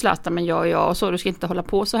allting, du är Zlatan men jag och så, du ska inte hålla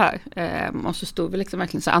på så här. Och så stod vi liksom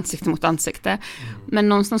verkligen så ansikte mot ansikte. Men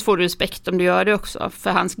någonstans får du respekt om du gör det också, för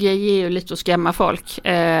hans grej är ju lite att skrämma folk,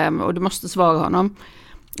 och du måste svara honom.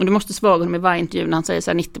 Och du måste svara honom i varje intervju när han säger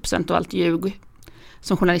så här 90% av allt ljug.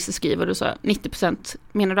 Som journalister skriver, du sa 90%,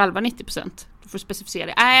 menar du allvar 90%? Du får specificera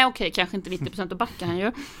det. Okej, kanske inte 90%, då backar han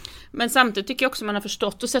ju. Men samtidigt tycker jag också man har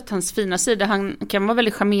förstått och sett hans fina sida. Han kan vara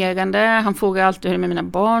väldigt charmerande. Han frågar alltid hur det är med mina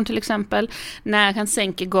barn till exempel. När han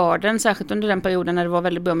sänker garden, särskilt under den perioden när det var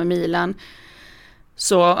väldigt bra med Milan,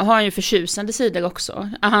 så har han ju förtjusande sidor också.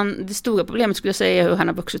 Det stora problemet skulle jag säga är hur han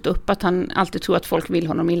har vuxit upp. Att han alltid tror att folk vill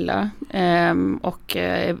honom illa. Och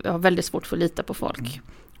har väldigt svårt för att lita på folk.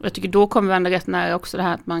 Och jag tycker då kommer vi ändå rätt nära också det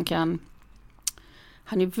här att man kan...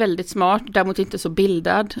 Han är väldigt smart, däremot inte så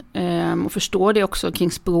bildad. Och förstår det också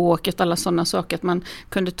kring språket, alla sådana saker. Att man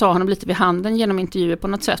kunde ta honom lite vid handen genom intervjuer på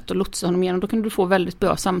något sätt och lotsa honom igenom. Då kunde du få väldigt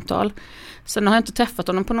bra samtal. Sen har jag inte träffat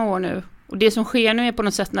honom på några år nu. Och det som sker nu är på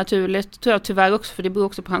något sätt naturligt, tror jag tyvärr också, för det beror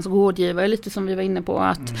också på hans rådgivare, lite som vi var inne på,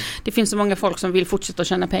 att det finns så många folk som vill fortsätta att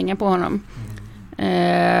tjäna pengar på honom.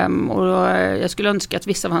 Och jag skulle önska att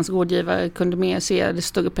vissa av hans rådgivare kunde mer se det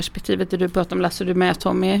större perspektivet. Det du pratar om, Lasse, du med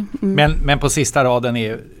Tommy. Men på sista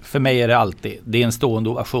raden för mig är det alltid, det är en stående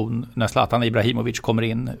ovation när Zlatan Ibrahimovic kommer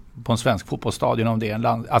in på en svensk fotbollsstadion, om det är en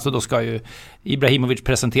land, alltså då ska ju Ibrahimovic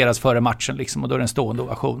presenteras före matchen liksom, och då är det en stående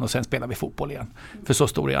ovation och sen spelar vi fotboll igen. För så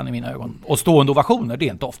stor är han i mina ögon. Och stående ovationer, det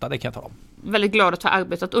är inte ofta, det kan jag ta om. Väldigt glad att ha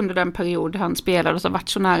arbetat under den period han spelade och så varit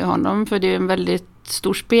så nära honom, för det är en väldigt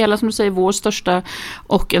stor spelare, som du säger, vår största,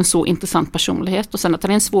 och en så intressant personlighet. Och sen att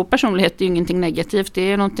han är en svår personlighet är ju ingenting negativt, det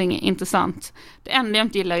är någonting intressant. Det enda jag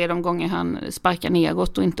inte gillar är de gånger han sparkar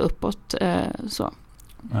neråt och inte uppåt. Så.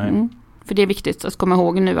 För det är viktigt att komma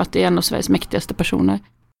ihåg nu att det är en av Sveriges mäktigaste personer.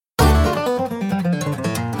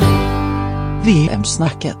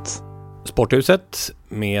 VM-snacket. Sporthuset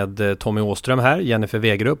med Tommy Åström här, Jennifer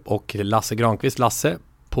Wegerup och Lasse Granqvist. Lasse,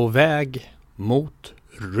 på väg mot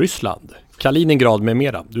Ryssland, Kaliningrad med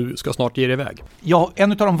mera. Du ska snart ge dig iväg. Ja,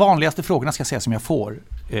 en av de vanligaste frågorna ska jag säga som jag får,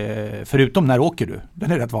 förutom när åker du?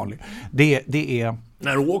 Den är rätt vanlig. Det är...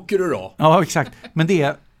 När åker du då? Ja, exakt. Men det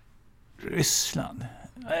är Ryssland.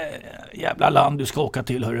 Jävla land du ska åka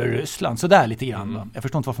till, hörru, Ryssland. Så där lite grann. Jag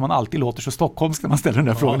förstår inte varför man alltid låter så stockholmsk när man ställer den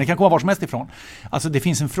där frågan. Det kan komma var som helst ifrån. Alltså det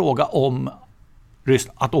finns en fråga om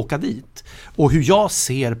Ryssland, att åka dit. Och hur jag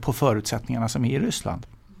ser på förutsättningarna som är i Ryssland.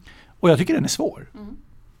 Och jag tycker den är svår.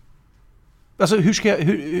 Alltså hur ska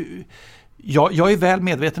jag är väl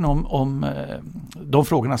medveten om de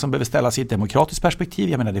frågorna som behöver ställas i ett demokratiskt perspektiv.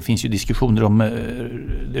 Jag menar, det finns ju diskussioner om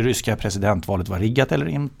det ryska presidentvalet var riggat eller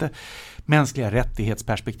inte. Mänskliga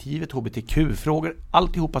rättighetsperspektivet, hbtq-frågor,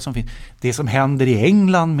 alltihopa som finns. Det som händer i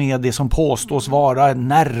England med det som påstås vara en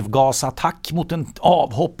nervgasattack mot en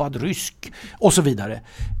avhoppad rysk och så vidare.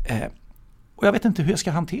 Och jag vet inte hur jag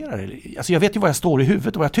ska hantera det. Alltså jag vet ju vad jag står i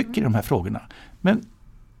huvudet och vad jag tycker i de här frågorna. Men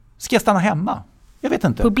ska jag stanna hemma? Jag vet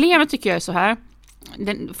inte. Problemet tycker jag är så här.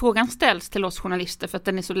 Frågan ställs till oss journalister för att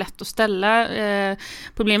den är så lätt att ställa.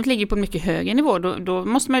 Problemet ligger på en mycket högre nivå. Då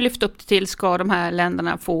måste man lyfta upp det till, ska de här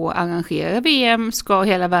länderna få arrangera VM? Ska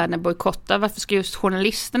hela världen bojkotta? Varför ska just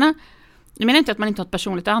journalisterna? Jag menar inte att man inte har ett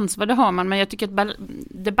personligt ansvar, det har man. Men jag tycker att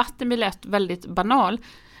debatten blir lätt väldigt banal.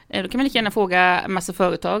 Då kan man lika gärna fråga en massa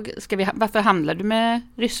företag, varför handlar du med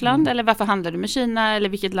Ryssland eller varför handlar du med Kina eller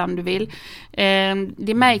vilket land du vill.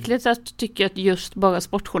 Det är märkligt att tycka att just bara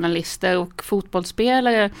sportjournalister och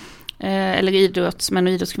fotbollsspelare eller idrottsmän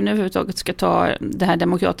och idrottskvinnor överhuvudtaget ska ta det här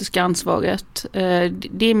demokratiska ansvaret.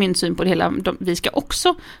 Det är min syn på det hela. Vi ska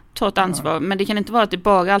också ta ett ansvar, men det kan inte vara att det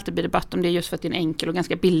bara alltid blir debatt om det just för att det är en enkel och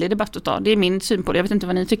ganska billig debatt att ta. Det är min syn på det. Jag vet inte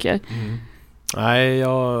vad ni tycker. Nej,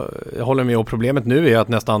 jag håller med, och problemet nu är att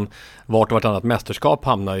nästan vart och vartannat mästerskap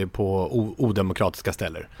hamnar ju på odemokratiska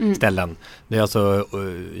ställen. Det är alltså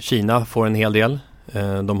Kina får en hel del.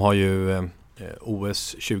 De har ju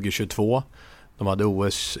OS 2022. De hade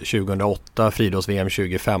OS 2008, friidrotts-VM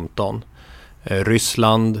 2015.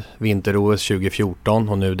 Ryssland, vinter-OS 2014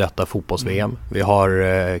 och nu detta fotbolls-VM. Vi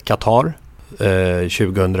har Qatar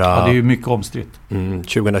 2000. Ja, det är ju mycket omstritt.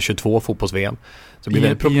 2022 fotbolls-VM. Så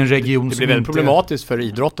I en region det blir väldigt problematiskt för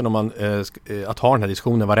idrotten om man att ha den här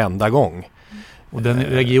diskussionen varenda gång. Och den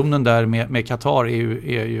regionen där med Qatar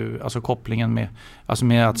är ju alltså kopplingen med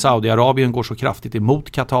att Saudiarabien går så kraftigt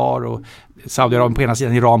emot Qatar och Saudiarabien på ena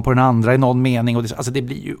sidan, Iran på den andra i någon mening. Och alltså det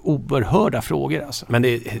blir ju oerhörda frågor. Alltså. Men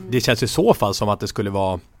det känns i så fall som att det skulle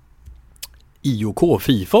vara IOK,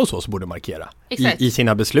 FIFA och så borde markera i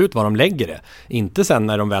sina beslut vad de lägger det. Inte sen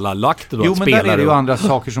när de väl har lagt det då. Jo, men där är det ju andra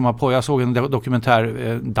saker som har på. Jag såg en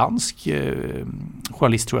dokumentär, dansk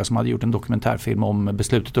journalist tror jag, som hade gjort en dokumentärfilm om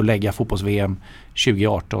beslutet att lägga fotbolls-VM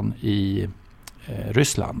 2018 i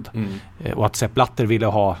Ryssland. Och att Sepp Blatter ville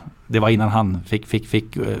ha, det var innan han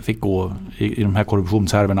fick gå i de här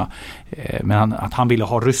korruptionshärvorna, men att han ville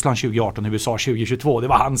ha Ryssland 2018 och USA 2022, det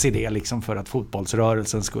var hans idé liksom, för att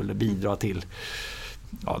fotbollsrörelsen skulle bidra till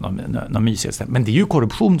någon mysighet. Men det är ju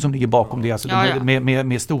korruption som ligger bakom det, alltså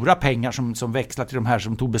med stora pengar som växlar till de här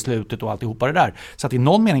som tog beslutet och alltihopa det där. Så att i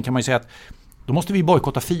någon mening kan man ju säga att då måste vi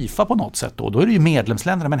bojkotta FIFA på något sätt då är det ju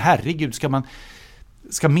medlemsländerna, men herregud,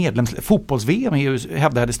 fotbolls-VM är ju,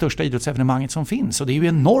 hävdar jag, det största idrottsevenemanget som finns, och det är ju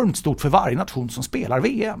enormt stort för varje nation som spelar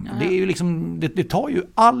VM. Det är ju liksom, det tar ju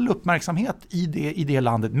all uppmärksamhet i det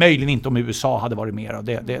landet. Möjligen inte om USA hade varit med och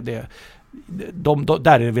där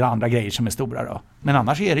är det väl andra grejer som är stora då. Men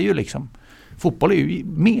annars är det ju liksom fotboll är ju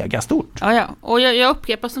megastort. Ja. Och jag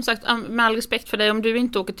upprepar som sagt, med all respekt för dig, om du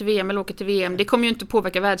inte åker till VM eller åker till VM, det kommer ju inte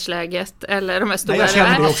påverka världsläget eller de här stora... Nej, jag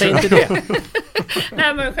känner det också. Inte det.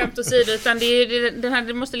 Nej, men skämt åsido, utan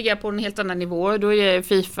det måste ligga på en helt annan nivå. Då är det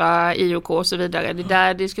FIFA, IOK och så vidare. Det är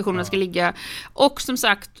där diskussionen ska ligga. Och som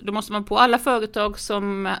sagt, då måste man på alla företag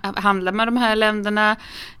som handlar med de här länderna,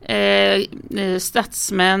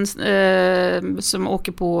 statsmän som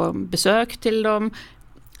åker på besök till dem.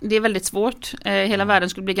 Det är väldigt svårt. Hela världen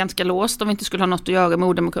skulle bli ganska låst om vi inte skulle ha något att göra med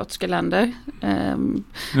odemokratiska länder.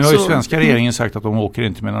 Nu har ju svenska regeringen sagt att de åker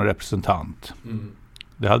inte med någon representant.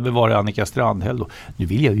 Det hade väl varit Annika Strandhäll då. Nu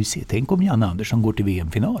vill jag ju se, tänk om Janne Andersson går till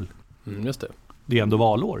VM-final. Just det. Det är ändå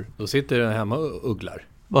valår. Då sitter den hemma och ugglar.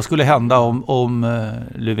 Vad skulle hända om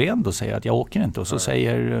Löfven då säger att jag åker inte, och så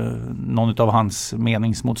säger någon av hans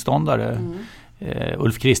meningsmotståndare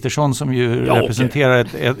Ulf Kristersson, som ju representerar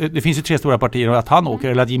det finns ju 3 stora partier, och att han åker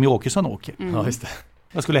eller att Jimmy Åkesson åker. Ja, just det.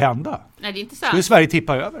 Vad skulle hända? Nej, det är inte sant. Skulle Sverige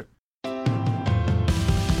tippa över?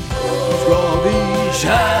 Ska vi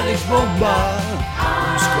kärleksbomba?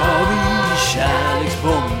 Nu ska vi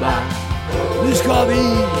kärleksbomba. Nu ska vi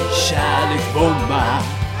kärleksbomba.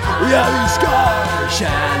 Ja, vi ska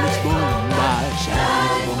kärleksbomba.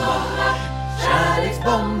 Kärleksbomba.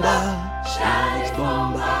 Kärleksbomba.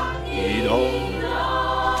 Kärleksbomba idag.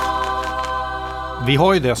 Vi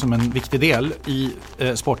har ju det som en viktig del i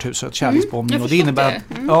Sporthuset, kärleksbombning. Och det innebär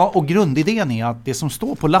att, och grundidén är att det som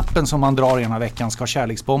står på lappen som man drar ena veckan ska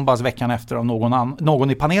kärleksbombas veckan efter av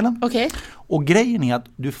någon i panelen. Okay. Och grejen är att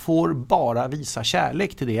du får bara visa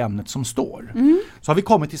kärlek till det ämnet som står. Så har vi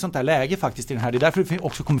kommit till sånt där läge faktiskt i den här. Det är därför det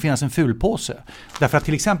också kommer finnas en fulpåse. Därför att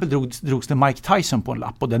till exempel drogs det Mike Tyson på en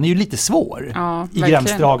lapp, och den är ju lite svår i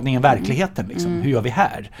gränsdragningen, verkligheten. Liksom. Hur gör vi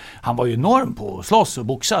här? Han var ju enorm på att slåss och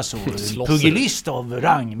boxas och pugilist av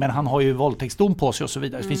rang, men han har ju våldtäktsdom på sig och så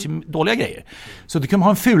vidare. Det finns ju dåliga grejer. Så du kan ha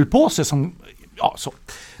en fulpåse som så.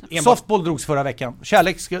 Softball drogs förra veckan.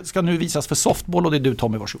 Kärlek ska nu visas för softball, och det är du,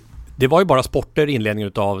 Tommy, varsågod. Det var ju bara sporter i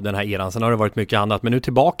inledningen av den här eran. Sen har det varit mycket annat. Men nu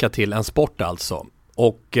tillbaka till en sport alltså.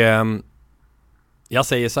 Och jag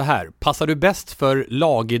säger så här. Passar du bäst för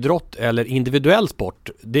lagidrott eller individuell sport?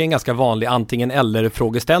 Det är en ganska vanlig antingen eller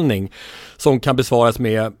frågeställning som kan besvaras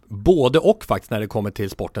med både och faktiskt när det kommer till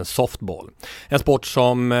sporten softball. En sport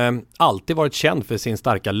som alltid varit känd för sin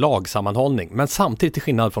starka lagsammanhållning, men samtidigt till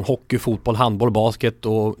skillnad från hockey, fotboll, handboll, basket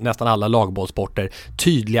och nästan alla lagbollsporter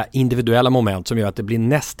tydliga individuella moment som gör att det blir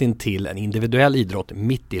nästintill en individuell idrott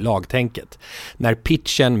mitt i lagtänket. När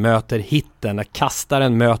pitchen möter hitten, när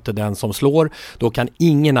kastaren möter den som slår, då kan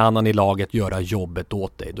ingen annan i laget göra jobbet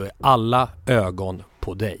åt dig. Då är alla ögon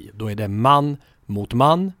på dig. Då är det man mot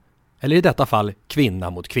man, eller i detta fall kvinna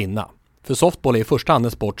mot kvinna. För softball är i första hand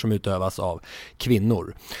en sport som utövas av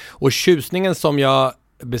kvinnor. Och tjusningen som jag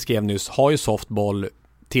beskrev nyss har ju softball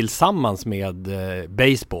tillsammans med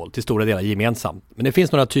baseball till stora delar gemensamt. Men det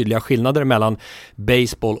finns några tydliga skillnader mellan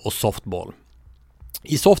baseball och softball.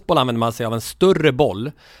 I softball använder man sig av en större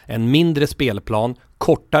boll, en mindre spelplan,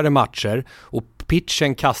 kortare matcher, och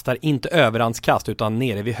pitchen kastar inte överhandskast utan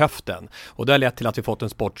nere vid höften. Och det har lett till att vi fått en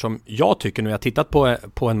sport som jag tycker, när jag tittat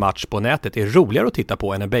på en match på nätet, är roligare att titta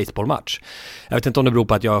på än en baseballmatch. Jag vet inte om det beror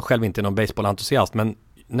på att jag själv inte är någon baseballentusiast, men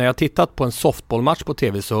när jag tittat på en softballmatch på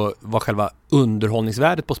tv så var själva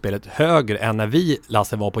underhållningsvärdet på spelet högre än när vi,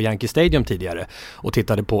 Lasse, var på Yankee Stadium tidigare och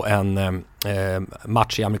tittade på en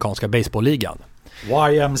match i amerikanska baseballligan.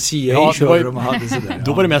 YMCA körde de och hade sådär.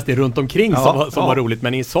 Då var det mest det runt omkring som var roligt,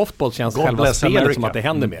 men i softball känns själva spelet America som att det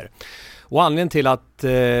händer mer. Och anledningen till att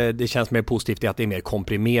det känns mer positivt är att det är mer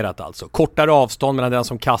komprimerat alltså. Kortare avstånd mellan den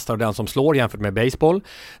som kastar och den som slår jämfört med baseball.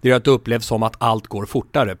 Det gör att det upplevs som att allt går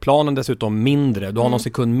fortare. Planen dessutom mindre. Du har någon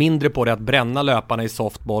sekund mindre på dig att bränna löparna i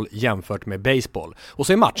softball jämfört med baseball. Och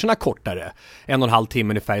så är matcherna kortare. 1,5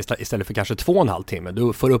 timme ungefär istället för kanske 2,5 timme.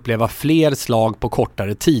 Du får uppleva fler slag på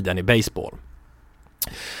kortare tid än i baseball.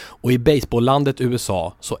 Och i baseballlandet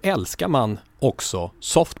USA så älskar man också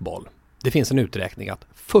softball. Det finns en uträkning att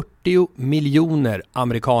 40 miljoner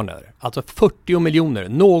amerikaner, alltså 40 miljoner,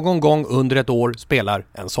 någon gång under ett år spelar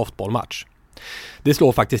en softballmatch. Det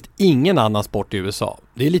slår faktiskt ingen annan sport i USA.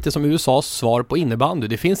 Det är lite som USAs svar på innebandy.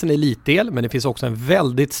 Det finns en elitdel, men det finns också en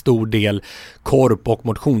väldigt stor del korp- och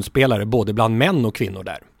motionsspelare både bland män och kvinnor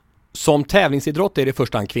där. Som tävlingsidrott är det i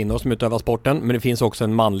första hand kvinnor som utövar sporten, men det finns också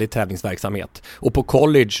en manlig tävlingsverksamhet. Och på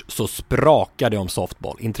college så sprakar det om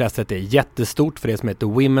softball. Intresset är jättestort för det som heter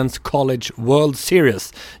Women's College World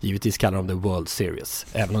Series. Givetvis kallar de det World Series,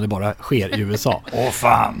 även om det bara sker i USA.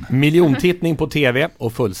 Fan! Miljontittning på tv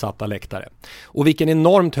och fullsatta läktare. Och vilken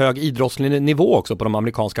enormt hög idrottslig nivå också på de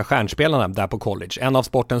amerikanska stjärnspelarna där på college. En av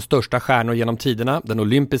sportens största stjärnor genom tiderna, den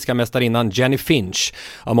olympiska mästarinnan Jenny Finch,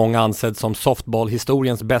 av många ansedd som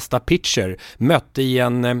softballhistoriens bästa pitcher, mötte i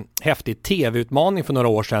en häftig tv-utmaning för några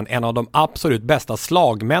år sedan en av de absolut bästa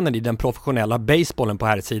slagmännen i den professionella basebollen på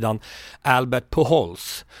här sidan, Albert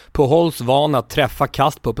Pujols. Pujols van att träffa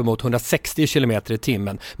kast på uppemot 160 km i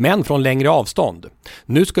timmen, men från längre avstånd.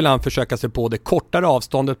 Nu skulle han försöka sig på det kortare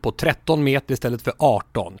avståndet på 13 meter istället för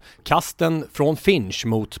 18. Kasten från Finch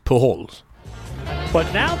mot Pujols.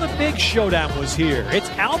 But now the big showdown was here.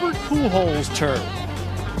 It's Albert Pujols' turn.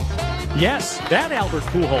 Yes, that Albert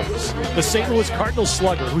Pujols, the St. Louis Cardinals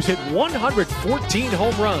slugger who's hit 114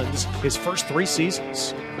 home runs his first 3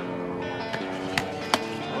 seasons.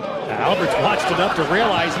 Now, Albert's watched enough to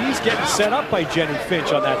realize he's getting set up by Jenny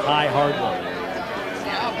Finch on that high hard one.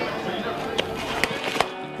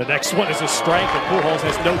 The next one is a strike and Pujols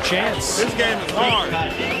has no chance. This game is hard,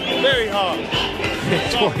 very hard.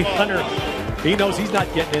 Torrey Hunter, he knows he's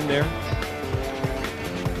not getting in there.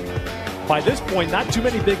 By this point, not too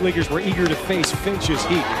many big leaguers were eager to face Finch's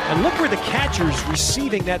heat. And look where the catcher's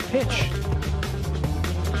receiving that pitch.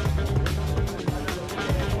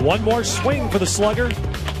 One more swing for the slugger.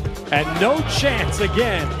 And no chance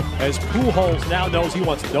again, as Pujols now knows he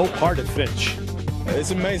wants no part of Finch.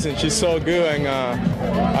 It's amazing. She's so good, and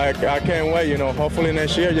I can't wait. You know, hopefully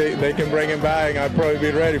next year they can bring him back, and I'll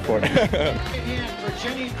probably be ready for it.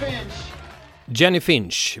 Jenny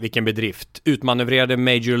Finch, vilken bedrift, utmanövrerade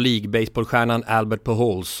Major League baseballstjärnan Albert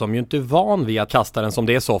Pujols, som ju inte är van vid att kasta den som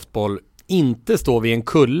det är softball, inte står vid en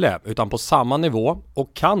kulle utan på samma nivå,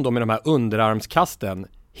 och kan då med de här underarmskasten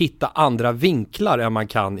hitta andra vinklar än man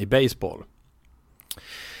kan i baseball.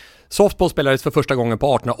 Softball spelades för första gången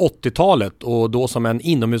på 1880-talet och då som en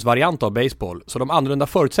inomhusvariant av baseball. Så de annorlunda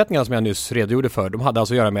förutsättningarna som jag nyss redogjorde för, de hade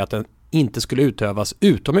alltså att göra med att den inte skulle utövas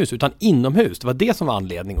utomhus utan inomhus. Det var det som var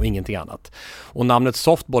anledning och ingenting annat. Och namnet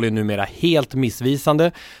softball är numera helt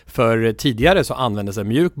missvisande, för tidigare så användes en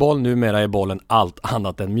mjuk boll, numera är bollen allt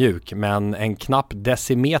annat än mjuk, men en knapp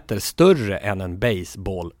decimeter större än en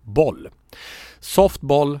baseballboll.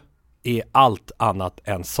 Softball är allt annat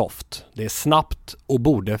än soft. Det är snabbt och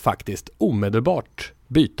borde faktiskt omedelbart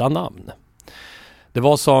byta namn. Det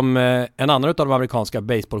var som en annan av de amerikanska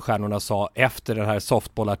baseballstjärnorna sa efter den här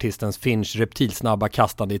softballartistens Finch reptilsnabba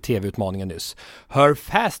kastande i tv-utmaningen nyss. Her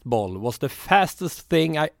fastball was the fastest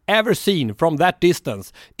thing I ever seen from that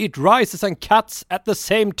distance. It rises and cuts at the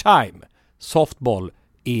same time. Softball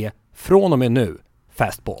är från och med nu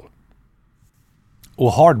fastball.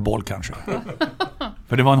 Och hardball kanske.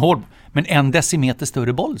 För det var en hård, men 1 decimeter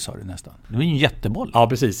större boll sa du nästan. Det var ju en jätteboll. Ja,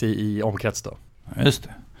 precis, i omkrets då. Just det.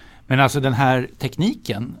 Men alltså den här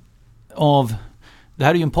tekniken av, det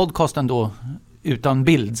här är ju en podcast ändå utan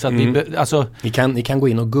bild, så att ni kan gå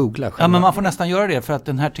in och googla själva. Ja, men man får nästan göra det, för att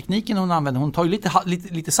den här tekniken hon använder, hon tar ju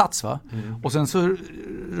lite sats, va? Och sen så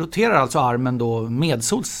roterar alltså armen då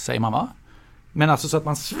medsols, säger man, va? Men alltså så att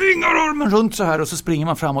man svingar armen runt så här och så springer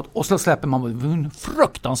man framåt och så släpper man en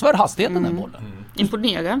fruktansvärd hastighet den bollen.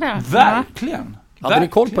 Imponerande. Verkligen. Hade ni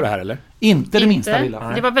koll på det här eller? Inte det minsta lilla.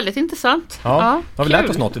 Det var väldigt intressant. Ja, har vi lärt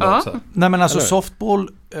oss något idag också? Nej, men alltså softball,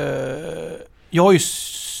 jag har ju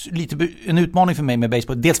lite en utmaning för mig med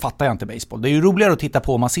baseball. Dels fattar jag inte baseball. Det är ju roligare att titta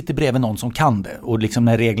på om man sitter bredvid någon som kan det. Och liksom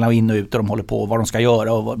när reglerna in och ut och de håller på, vad de ska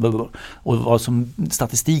göra och vad som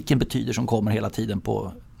statistiken betyder som kommer hela tiden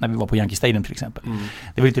på, när vi var på Yankee Stadium till exempel.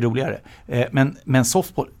 Det var lite roligare. Men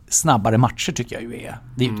softball, snabbare matcher tycker jag ju är.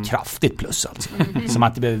 Det är ju ett kraftigt plus alltså. Som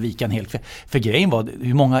att det behöver vika en hel kväll. För grejen var,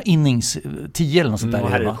 hur många innings, 10 eller något sånt där.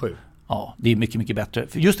 Här är det 7. Ja, det är mycket, mycket bättre.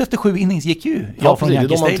 För just efter 7 innings gick ju jag från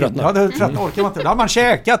Yankee Stadium. Ja, det orkar man inte. Då har man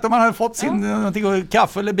käkat och man har fått sin någonting,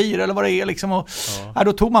 kaffe eller bira eller vad det är. Liksom, och,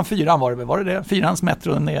 då tog man 4, var det 4:ans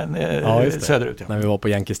metro söderut. Ja. När vi var på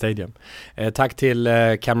Yankee Stadium. Tack till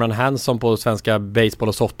Cameron Hanson på Svenska Baseball-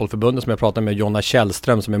 och Softballförbundet, som jag pratade med Jonna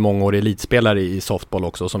Källström, som är mångårig elitspelare i softball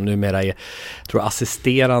också, som numera är, tror,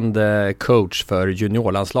 assisterande coach för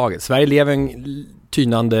juniorlandslaget. Sverige lever en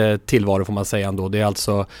tynande tillvaro, får man säga ändå. Det är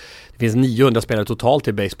alltså... Det finns 900 spelare totalt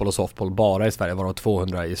i baseball och softball bara i Sverige, varav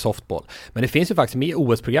 200 i softball. Men det finns ju faktiskt med i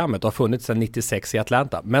OS-programmet och har funnits sedan 96 i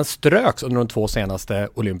Atlanta. Men ströks under de 2 senaste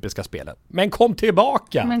olympiska spelen. Men kom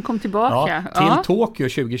tillbaka! Ja, till Tokyo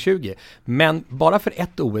 2020. Men bara för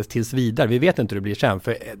ett OS tills vidare. Vi vet inte hur det blir sen.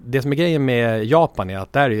 För det som är grejen med Japan är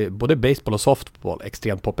att där är både baseball och softball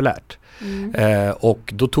extremt populärt.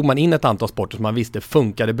 Och då tog man in ett antal sporter som man visste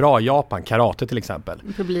funkade bra i Japan. Karate till exempel.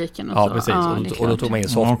 Publiken och ja, så. Precis. Och då tog man in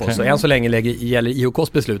softball. Så än så länge gäller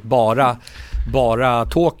IOKs beslut bara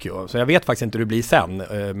Tokyo. Så jag vet faktiskt inte hur det blir sen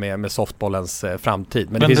med softballens framtid.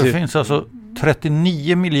 Men det finns alltså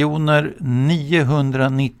 39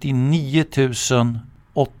 999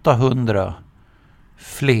 800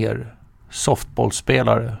 fler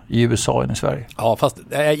softballspelare i USA än i Sverige. Ja, fast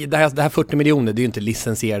det här 40 miljoner, det är ju inte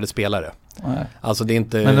licensierade spelare. Nej. Alltså det är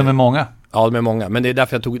inte... Men de är många. Ja, de är många. Men det är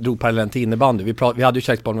därför jag drog parallellen till innebandy. Vi hade ju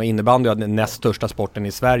kärleksbarn med innebandy, den näst största sporten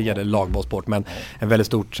i Sverige, eller lagbollsport, men en väldigt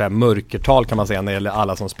stort så här, mörkertal kan man säga när det gäller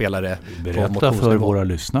alla som spelade. Berätta för våra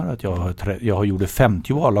lyssnare att jag gjorde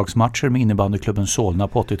 50 A-lagsmatcher med innebandyklubben Solna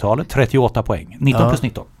på 80-talet, 38 poäng, 19 plus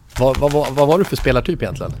 19. Vad var du för spelartyp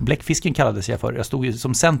egentligen? Bläckfisken kallades jag för. Jag stod ju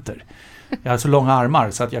som center. Jag hade så långa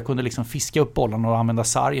armar så att jag kunde liksom fiska upp bollen och använda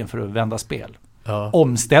sargen för att vända spel. Ja.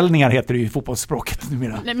 Omställningar heter det ju i fotbollsspråket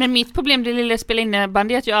numera. Men mitt problem det lilla spela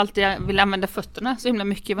innebandy är att jag alltid vill använda fötterna så himla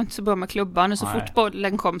mycket. Jag var inte så bra med klubban. Och så fort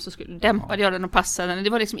bollen kom så dämpade jag den och passade den. Det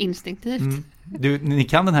var liksom instinktivt. Ni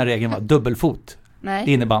kan den här regeln, va? Dubbelfot. Nej.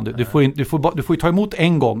 Det innebandy. Du får ta emot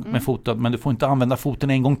en gång med foten, men du får inte använda foten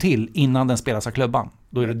en gång till innan den spelas av klubban.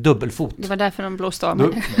 Då är det dubbelfot. Det var därför de blåste av mig.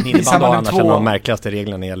 Innebandy har annars en av de märkligaste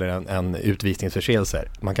reglerna när det gäller en utvisningsförseelser.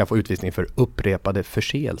 Man kan få utvisning för upprepade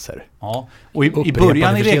förseelser. Ja. Och i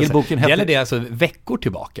början i regelboken gäller det alltså veckor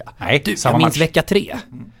tillbaka? Nej, jag minns vecka 3.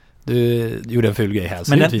 Du gjorde en ful grej här.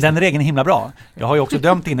 Men den regeln är himla bra. Jag har ju också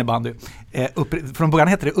dömt innebandy. Från början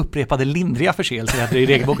heter det upprepade lindriga förseelser. Det heter det i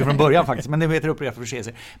regelboken från början faktiskt. Men det heter upprepade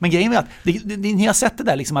förseelser. Men grejen är att ni har sett det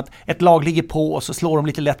där liksom att ett lag ligger på och så slår de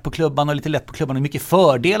lite lätt på klubban och lite lätt på klubban och mycket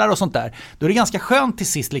fördelar och sånt där. Då är det ganska skönt till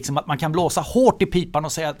sist liksom att man kan blåsa hårt i pipan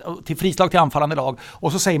och säga till frislag till anfallande lag.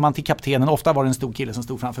 Och så säger man till kaptenen, ofta var det en stor kille som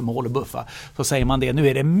stod framför mål och buffa. Så säger man det, nu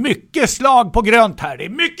är det mycket slag på grönt här. Det är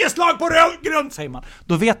mycket slag på grönt, säger man.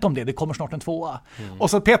 Då vet de det kommer snart en 2:a. Och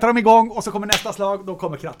så petar de igång och så kommer nästa slag, då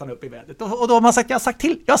kommer krattan upp i vädret. Och då har man sagt, jag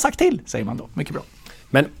har sagt till, säger man då. Mycket bra.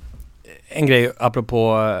 Men en grej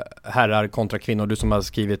apropå herrar kontra kvinnor, du som har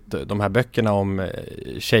skrivit de här böckerna om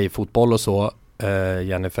tjejfotboll och så,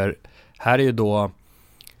 Jennifer. Här är ju då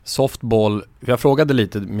softball, jag frågade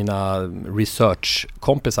lite mina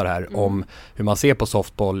researchkompisar här om hur man ser på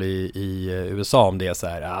softball i USA, om det är så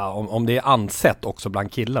här, om det är ansett också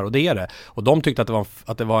bland killar, och det är det. Och de tyckte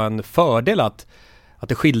att det var en fördel att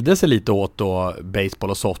det skilde sig lite åt då baseball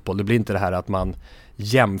och softball. Det blir inte det här att man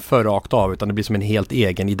jämför rakt av, utan det blir som en helt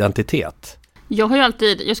egen identitet. Jag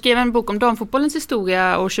skrev en bok om damfotbollens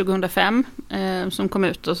historia år 2005 som kom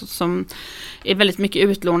ut och som är väldigt mycket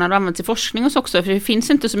utlånad och används i forskning och så också, för det finns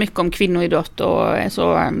inte så mycket om kvinnoidrott och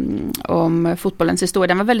så om fotbollens historia.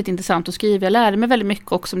 Den var väldigt intressant att skriva. Jag lärde mig väldigt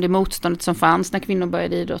mycket också om det motståndet som fanns när kvinnor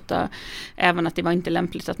började idrotta. Även att det var inte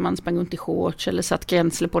lämpligt att man sprang runt i shorts eller satt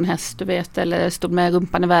gränsle på en häst, du vet, eller stod med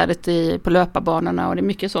rumpan i värdet på löparbanorna, och det är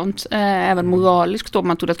mycket sånt. Även moraliskt då,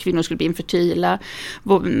 man trodde att kvinnor skulle bli infertila,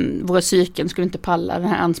 våra psyken skulle inte palla den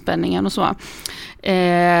här anspänningen och så.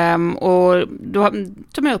 Och då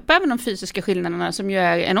tar man upp även de fysiska skillnaderna som ju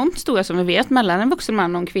är enormt stora, som vi vet, mellan en vuxen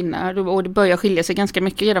man och en kvinna. Och det börjar skilja sig ganska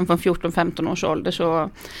mycket redan från 14-15 års ålder. Så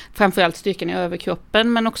framförallt styrkan i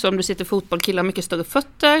överkroppen, men också om du sitter i fotboll, killar har mycket större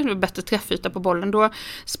fötter, du har bättre träffyta på bollen då,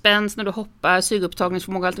 spänst när du hoppar,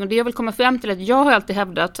 syreupptagningsförmåga och allting. Och det jag vill komma fram till är att jag har alltid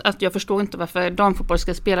hävdat att jag förstår inte varför damfotboll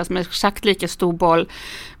ska spelas med exakt lika stor boll,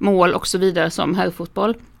 mål och så vidare som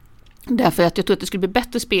herrfotboll. Därför att jag tror att det skulle bli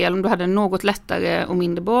bättre spel om du hade något lättare och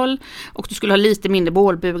mindre boll, och du skulle ha lite mindre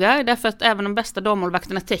bollburar, därför att även de bästa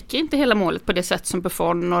dammålvakterna täcker inte hela målet på det sätt som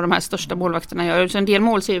Buffon och de här största målvakterna gör. Så en del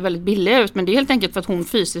mål ser ju väldigt billiga ut, men det är helt enkelt för att hon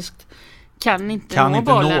fysiskt kan inte nå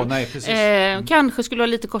bollen. Kanske skulle ha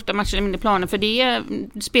lite korta matcher i mindre planer,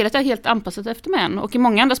 för spelet är helt anpassat efter män. Och i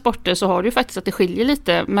många andra sporter så har du ju faktiskt att det skiljer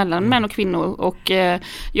lite mellan män och kvinnor. Och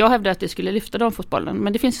jag hävdar att det skulle lyfta damfotbollen,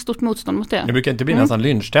 men det finns ett stort motstånd mot det. Det brukar inte bli nästan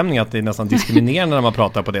lynchstämning, att det är nästan diskriminerande när man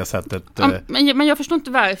pratar på det sättet. Men jag förstår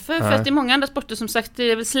inte varför. För att i många andra sporter, som sagt,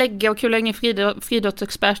 slägga och kula, ingen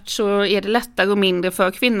friidrottsexpert, så är det lättare och mindre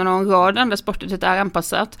för kvinnorna, och en rad andra sporter det är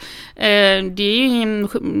anpassat. Det är ju ingen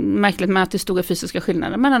märkligt med att det är stora fysiska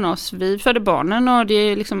skillnader mellan oss. Vi födde barnen, och det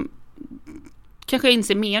är liksom kanske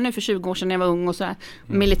inser mer nu för 20 år sedan när jag var ung och så här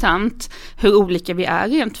militant, hur olika vi är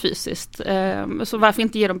rent fysiskt. Så varför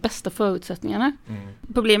inte ge de bästa förutsättningarna?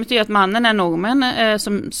 Problemet är ju att mannen är normen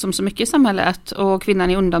som så mycket i samhället och kvinnan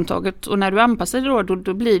är undantaget. Och när du anpassar dig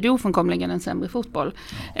då blir det ofrånkomligen en sämre fotboll.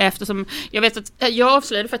 Eftersom jag vet att jag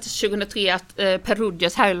avslöjade faktiskt 2003 att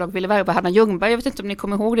Perugias herrlag ville värva Hanna Ljungberg. Jag vet inte om ni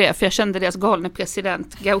kommer ihåg det, för jag kände deras galne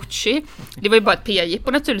president Gauchi. Det var ju bara ett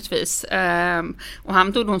PR-jippo naturligtvis. Och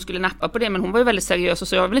han trodde hon skulle nappa på det, men hon var ju väldigt seriös och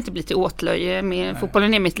så jag vill inte bli till åtlöje med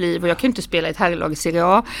fotbollen i mitt liv och jag kan inte spela i ett herrlag i Serie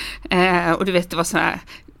A. Och du vet, det var så här,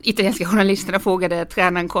 italienska journalisterna frågade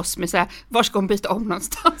tränaren Cosmi så här, var ska hon byta om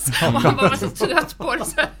någonstans? Och han var så trött på det.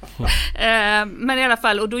 Så men i alla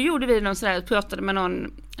fall, och då gjorde vi någon sådär, pratade med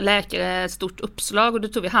någon läkare, ett stort uppslag, och då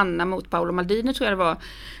tog vi Hanna mot Paolo Maldini tror jag det var.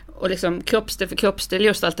 Och liksom kroppsdel för kroppsdel,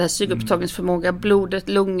 just allt det här sygeupptagningsförmåga, blodet,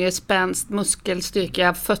 lungor, spänst,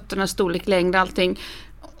 muskelstyrka, fötternas storlek, längd, allting.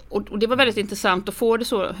 Och det var väldigt intressant att få det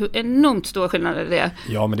så, hur enormt stora skillnader det är.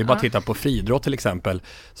 Ja, men det är bara att titta på friidrott till exempel,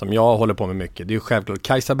 som jag håller på med mycket. Det är ju självklart,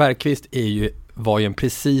 Kajsa Bergqvist var ju en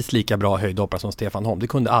precis lika bra höjdhoppare som Stefan Holm. Det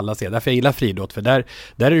kunde alla se. Därför jag gillar friidrott, för där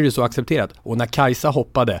är det så accepterat. Och när Kajsa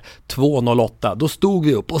hoppade 2.08, då stod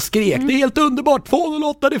vi upp och skrek. Det är helt underbart,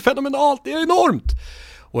 2.08, det är fenomenalt, det är enormt.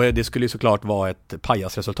 Och det skulle ju såklart vara ett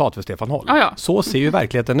pajasresultat för Stefan Holm. Ja. Så ser ju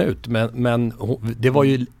verkligheten ut. Men det var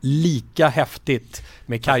ju lika häftigt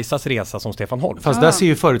med Kajsas resa som Stefan Holm. Fast där ser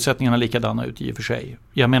ju förutsättningarna likadana ut i och för sig.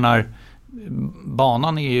 Jag menar,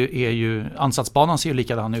 banan är ju ansatsbanan ser ju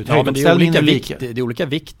likadan ut. Ja, men det är olika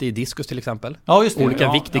vikt i diskus till exempel. Ja, just det.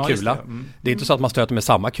 Olika vikt i kula. Det är inte så att man stöter med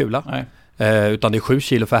samma kula. Utan det är 7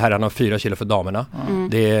 kilo för herrarna och 4 kilo för damerna.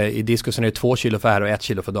 I diskusen är det 2 kilo för herrar och 1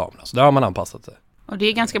 kilo för damerna. Så där har man anpassat sig. Och det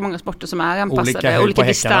är ganska många sporter som är anpassade. Olika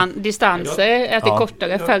distanser, att det är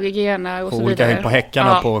kortare, färre grenar och så vidare. Olika höjd på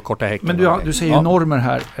häckarna och på korta häcken. Men du säger ju normer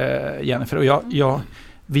här, Jennifer. Och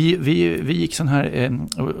vi gick sån här,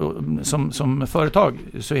 som företag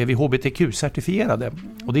så är vi HBTQ-certifierade.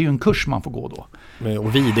 Och det är ju en kurs man får gå då.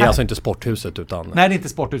 Och det är alltså inte Sporthuset utan... Nej, det är inte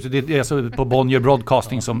Sporthuset. Det är alltså på Bonnier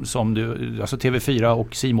Broadcasting som du, alltså TV4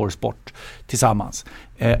 och C More Sport tillsammans.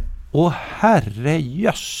 Och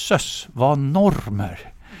herrejösses vad normer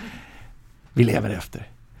vi lever efter.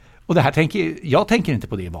 Och det här jag tänker inte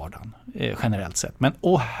på det i vardagen generellt sett. Men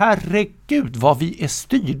herregud vad vi är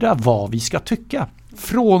styrda, vad vi ska tycka.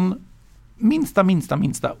 Från minsta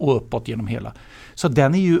och uppåt genom hela. Så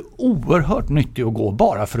den är ju oerhört nyttig att gå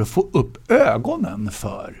bara för att få upp ögonen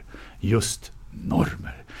för just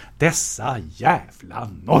normer. Dessa jävla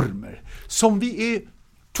normer som vi är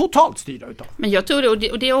totalt styrda utav. Men jag tror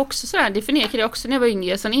det, och det är också så här, det förnekade jag också när jag var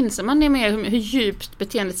yngre, sen inser man det mer hur djupt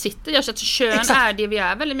beteendet sitter. Jag så att kön är det vi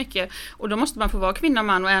är väldigt mycket, och då måste man få vara kvinna och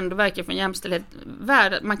man och ändå verka för en jämställdhet.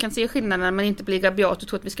 Man kan se skillnaderna men inte bli rabiat och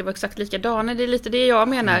tro att vi ska vara exakt likadana. Det är lite det jag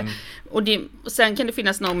menar. Och sen kan det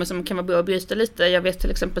finnas normer som kan vara bra att bryta lite. Jag vet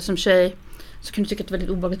till exempel som tjej så kan du tycka att det är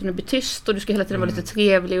väldigt obehagligt om du blir tyst och du ska hela tiden vara lite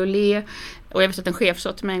trevlig och le. Och jag vet att en chef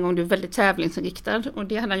sa till mig en gång, du är väldigt tävlingsinriktad, och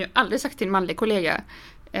det hade han ju aldrig sagt till en manlig kollega.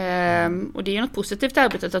 Och det är ju något positivt i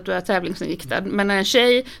arbetet att du är tävlingsinriktad, men när en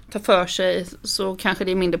tjej tar för sig så kanske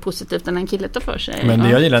det är mindre positivt än en kille tar för sig. Men det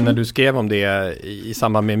jag gillar när du skrev om det i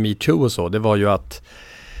samband med Me Too och så, det var ju att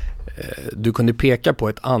du kunde peka på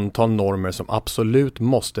ett antal normer som absolut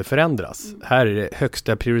måste förändras. Här är det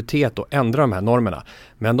högsta prioritet att ändra de här normerna.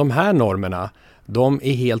 Men de här normerna, de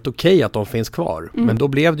är helt okej att de finns kvar. Men då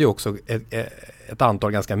blev det ju också ett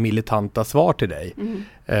antal ganska militanta svar till dig.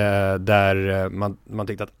 Där man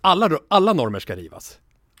tyckte att alla normer ska rivas.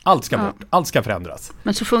 Allt ska bort, allt ska förändras.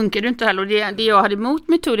 Men så funkar det inte heller. Och det jag hade emot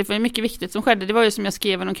metod, det var mycket viktigt som skedde. Det var ju som jag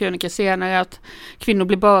skrev i någon krönika senare, att kvinnor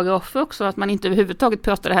blir bara offer också. Att man inte överhuvudtaget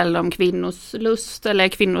pratade heller om kvinnors lust eller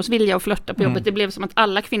kvinnors vilja att flirta på jobbet. Det blev som att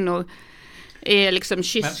alla kvinnor är liksom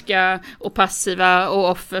kyska och passiva och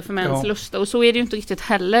offer för mäns lusta. Och så är det ju inte riktigt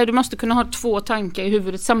heller. Du måste kunna ha 2 tankar i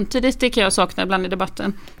huvudet samtidigt. Det kan jag sakna ibland i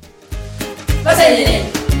debatten. Vad säger ni?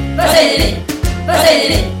 Vad säger ni? Vad säger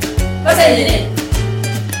ni? Vad säger ni?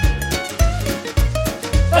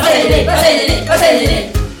 Vad säger ni? Vad säger ni? Vad säger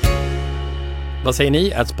ni? Vad säger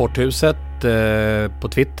ni? Sporthuset på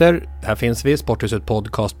Twitter. Här finns vi,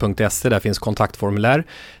 sporthusetpodcast.se. Där finns kontaktformulär.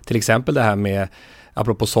 Till exempel det här med,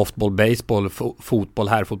 apropå softball, baseball, fotboll,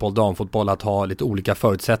 herrfotboll, damfotboll, att ha lite olika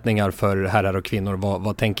förutsättningar för herrar och kvinnor.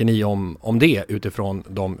 Vad tänker ni om det utifrån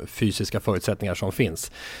de fysiska förutsättningar som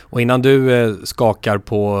finns? Och innan du skakar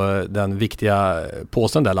på den viktiga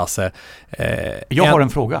påsen där, Lasse. Jag har en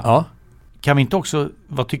fråga. Ja. Kan vi inte också,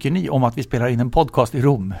 vad tycker ni om att vi spelar in en podcast i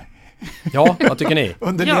Rom? Ja, vad tycker ni?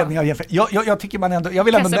 Under ledning av Jeff. Jag tycker man ändå, jag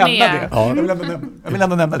vill ändå nämna det. Ja. Jag vill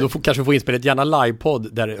ändå nämna det. Då kanske vi får inspelet gärna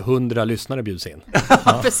livepodd där 100 lyssnare bjuds in.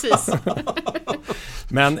 Ja, precis.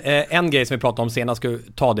 Men en grej som vi pratade om senast, ska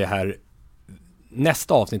ta det här.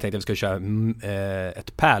 Nästa avsnitt tänkte jag vi ska köra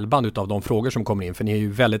ett pärlband utav de frågor som kommer in. För ni är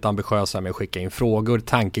ju väldigt ambitiösa med att skicka in frågor,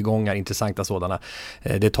 tankegångar, intressanta sådana.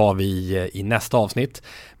 Det tar vi i nästa avsnitt.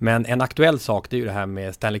 Men en aktuell sak, det är ju det här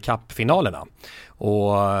med Stanley Cup-finalerna.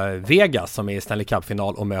 Och Vegas som är i Stanley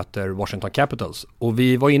Cup-final och möter Washington Capitals. Och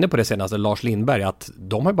vi var inne på det senaste, Lars Lindberg, att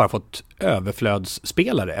de har bara fått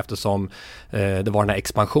överflödsspelare eftersom det var den här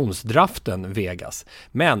expansionsdraften Vegas.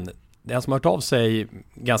 Men den som har hört av sig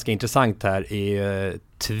ganska intressant här är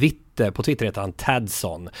på Twitter heter han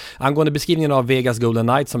Tadson. Angående beskrivningen av Vegas Golden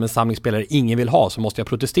Knights som en samlingsspelare ingen vill ha, så måste jag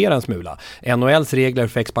protestera en smula. NHLs regler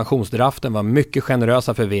för expansionsdraften var mycket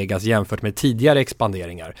generösa för Vegas jämfört med tidigare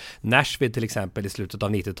expanderingar. Nashville till exempel i slutet av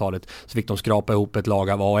 90-talet så fick de skrapa ihop ett lag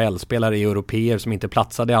av AHL-spelare i europeer som inte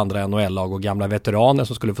platsade i andra NHL-lag och gamla veteraner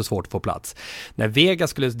som skulle få svårt att få plats. När Vegas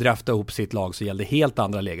skulle drafta ihop sitt lag så gällde helt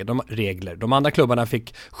andra regler. De andra klubbarna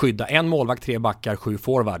fick skydda en målvakt, 3 backar, 7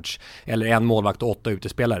 forwards eller en målvakt och 8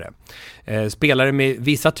 utespelare. Spelare med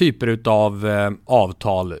vissa typer utav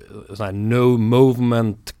avtal, såna här no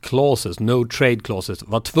movement clauses, no trade clauses,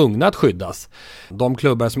 var tvungna att skyddas. De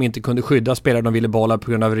klubbar som inte kunde skydda spelare de ville behålla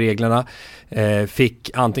på grund av reglerna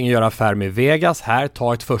fick antingen göra affär med Vegas, här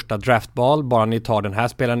ta ett första draftball, bara ni tar den här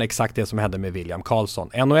spelaren, exakt det som hände med William Karlsson.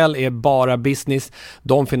 NHL är bara business.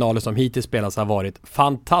 De finaler som hittills spelas har varit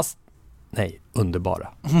underbara.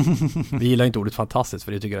 Vi gillar inte ordet fantastiskt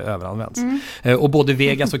för det tycker jag överanvänds. Och både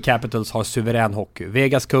Vegas och Capitals har suverän hockey.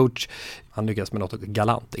 Vegas coach, han lyckas med något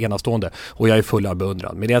galant, enastående. Och jag är full av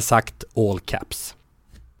beundran. Med det sagt, all caps.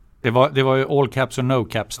 Det var ju all caps och no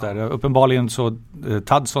caps där. Uppenbarligen så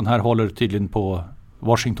Tadson här håller tydligen på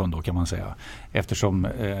Washington då kan man säga. Eftersom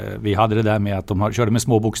vi hade det där med att de körde med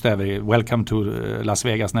små bokstäver. Welcome to Las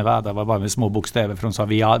Vegas, Nevada var bara med små bokstäver. För de sa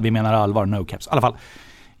vi menar allvar, no caps. I alla fall.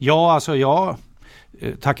 Ja, alltså jag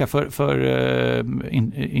tackar för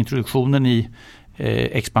introduktionen i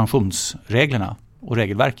expansionsreglerna och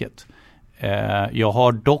regelverket. Jag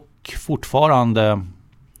har dock fortfarande,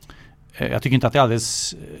 jag tycker inte att det är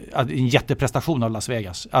alldeles en jätteprestation av Las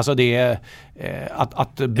Vegas. Alltså det är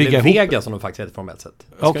att bygga ihop. Vegas som de faktiskt heter formellt sett.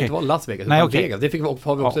 Det ska inte vara Las Vegas, utan Vegas. Det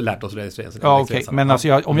har vi också lärt oss. Men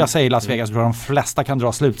alltså om jag säger Las Vegas så tror jag de flesta kan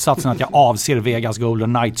dra slutsatsen att jag avser Vegas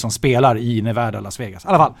Golden Knights som spelar i Nevada, Las Vegas. I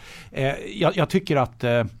alla fall, jag tycker att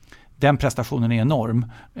den prestationen är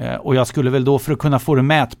enorm. Och jag skulle väl då, för att kunna få det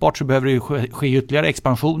mätbart så behöver det ju ske ytterligare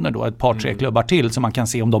expansioner då, ett par, 3 klubbar till så man kan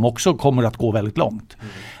se om de också kommer att gå väldigt långt.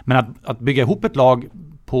 Men att bygga ihop ett lag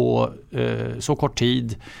på så kort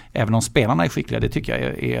tid, även om spelarna är skickliga, det tycker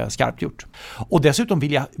jag är skarpt gjort. Och dessutom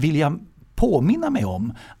vill jag påminna mig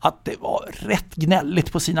om att det var rätt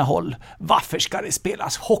gnälligt på sina håll. Varför ska det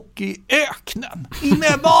spelas hockey i öknen? I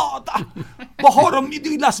Nevada? Vad har de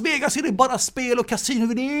i Las Vegas? Är det bara spel och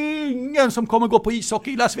kasino? Det är ingen som kommer gå på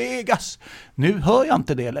ishockey i Las Vegas. Nu hör jag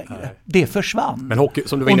inte det längre. Nej. Det försvann. Men hockey,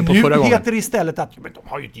 som du var inne på förra gången. Och nu heter det istället att de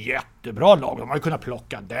har ju ett jättebra lag. De har ju kunnat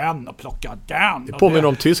plocka den och plocka den. Det påminner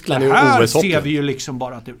om Tyskland i OS-hockey. Det här ser vi ju liksom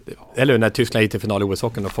bara att det... Eller när Tyskland gick till final i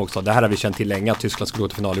OS-hockey och folk sa det här har vi känt till länge att Tyskland skulle gå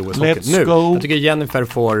till final i OS-hockey. Nu, jag tycker Jennifer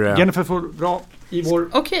får bra i vår...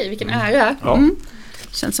 Okej, vilken ära.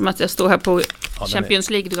 Känns som att jag står här på Champions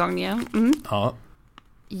League-dragningen. Ja.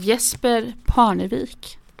 Jesper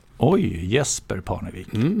Parnevik. Oj, Jesper Parnevik.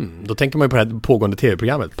 Då tänker man ju på det här pågående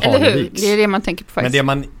tv-programmet. Eller hur? Det är det man tänker på faktiskt. Men det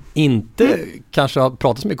man inte kanske har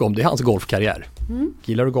pratat så mycket om, det är hans golfkarriär.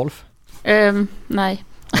 Gillar du golf? Nej.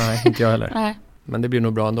 Nej, inte jag heller. Nej. Men det blir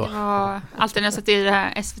nog bra ändå. Ja, alltid när jag satt i det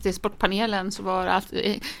här SVT Sportpanelen så var det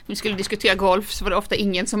alltid, vi skulle diskutera golf så var det ofta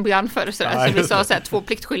ingen som brann för det sådär. Så vi sa så här 2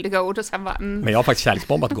 pliktskyldiga ord och sen var Men jag har faktiskt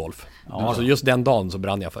kärleksbombat golf. Alltså just den dagen så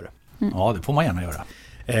brann jag för det. Ja, det får man gärna göra.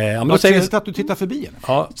 Men då säger det att du tittar förbi.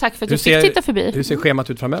 Ja. Tack för att du fick titta förbi. Hur ser schemat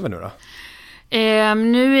ut framöver nu då?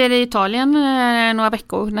 Nu är det Italien några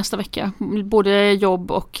veckor nästa vecka. Både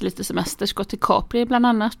jobb och lite semester. Ska till Capri bland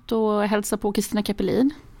annat och hälsa på Kristina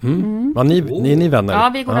Kapelin. Ja, ni är vänner?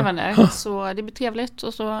 Ja, vi är goda vänner. Så det blir trevligt.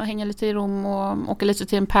 Och så hänga lite i Rom och åka lite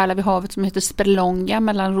till en pärla vid havet som heter Sperlonga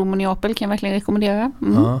mellan Rom och Neapel. Kan jag verkligen rekommendera.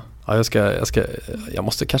 Ja, jag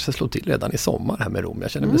måste kanske slå till redan i sommar här med Rom.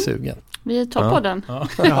 Jag känner mig sugen. Vi tar på den.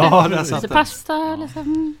 Ja, lite pasta.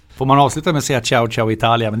 Liksom. Får man avsluta med att säga Ciao, Ciao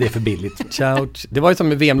Italia, men det är för billigt. Ciao. Det var ju som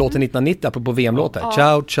med VM-låten 1990, apropå VM-låtar.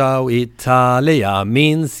 Ciao, Ciao Italia,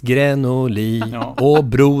 minns Grenoli och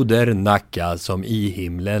broder Nacka som i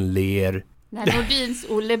himlen ler. När Nordins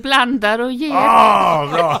Olle blandar och ger.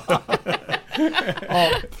 Bra!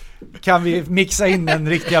 kan vi mixa in den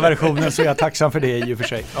riktiga versionen så är jag tacksam för det i och för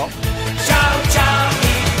sig. Ja. Ciao, ciao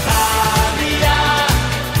Italia,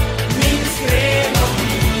 min skren och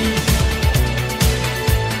vit.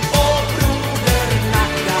 Och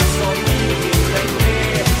brodernacka som himlen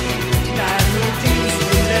med. När notis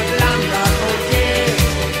skulle blanda på te.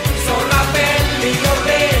 Så Ravelli och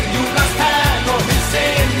Red, Jonas Tern och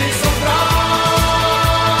Hussein blir så bra.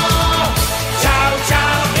 Ciao,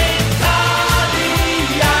 ciao Italia.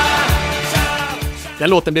 Den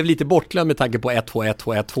låten blev lite bortglömd med tanke på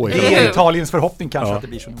 1-2. Det är Italiens förhoppning kanske att det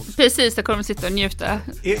blir så. Precis, där kommer de sitta och njuta.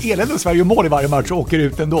 Elände och Sverige mål i varje match och åker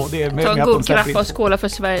ut ändå. Det är med Ta en god grappa och skåla för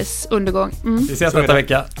Sveriges undergång. Vi ses nästa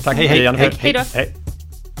vecka. Tack, hej då. Hej.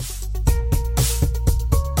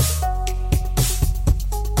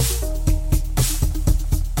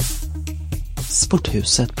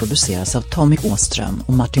 Sporthuset produceras av Tommy Åström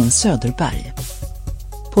och Martin Söderberg.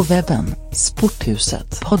 På webben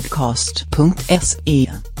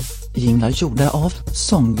sporthusetpodcast.se. Jinglar gjorda av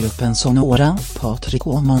sånggruppen Sonora, Patrik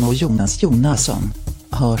Åman och Jonas Jonasson.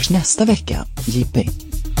 Hörs nästa vecka, JP.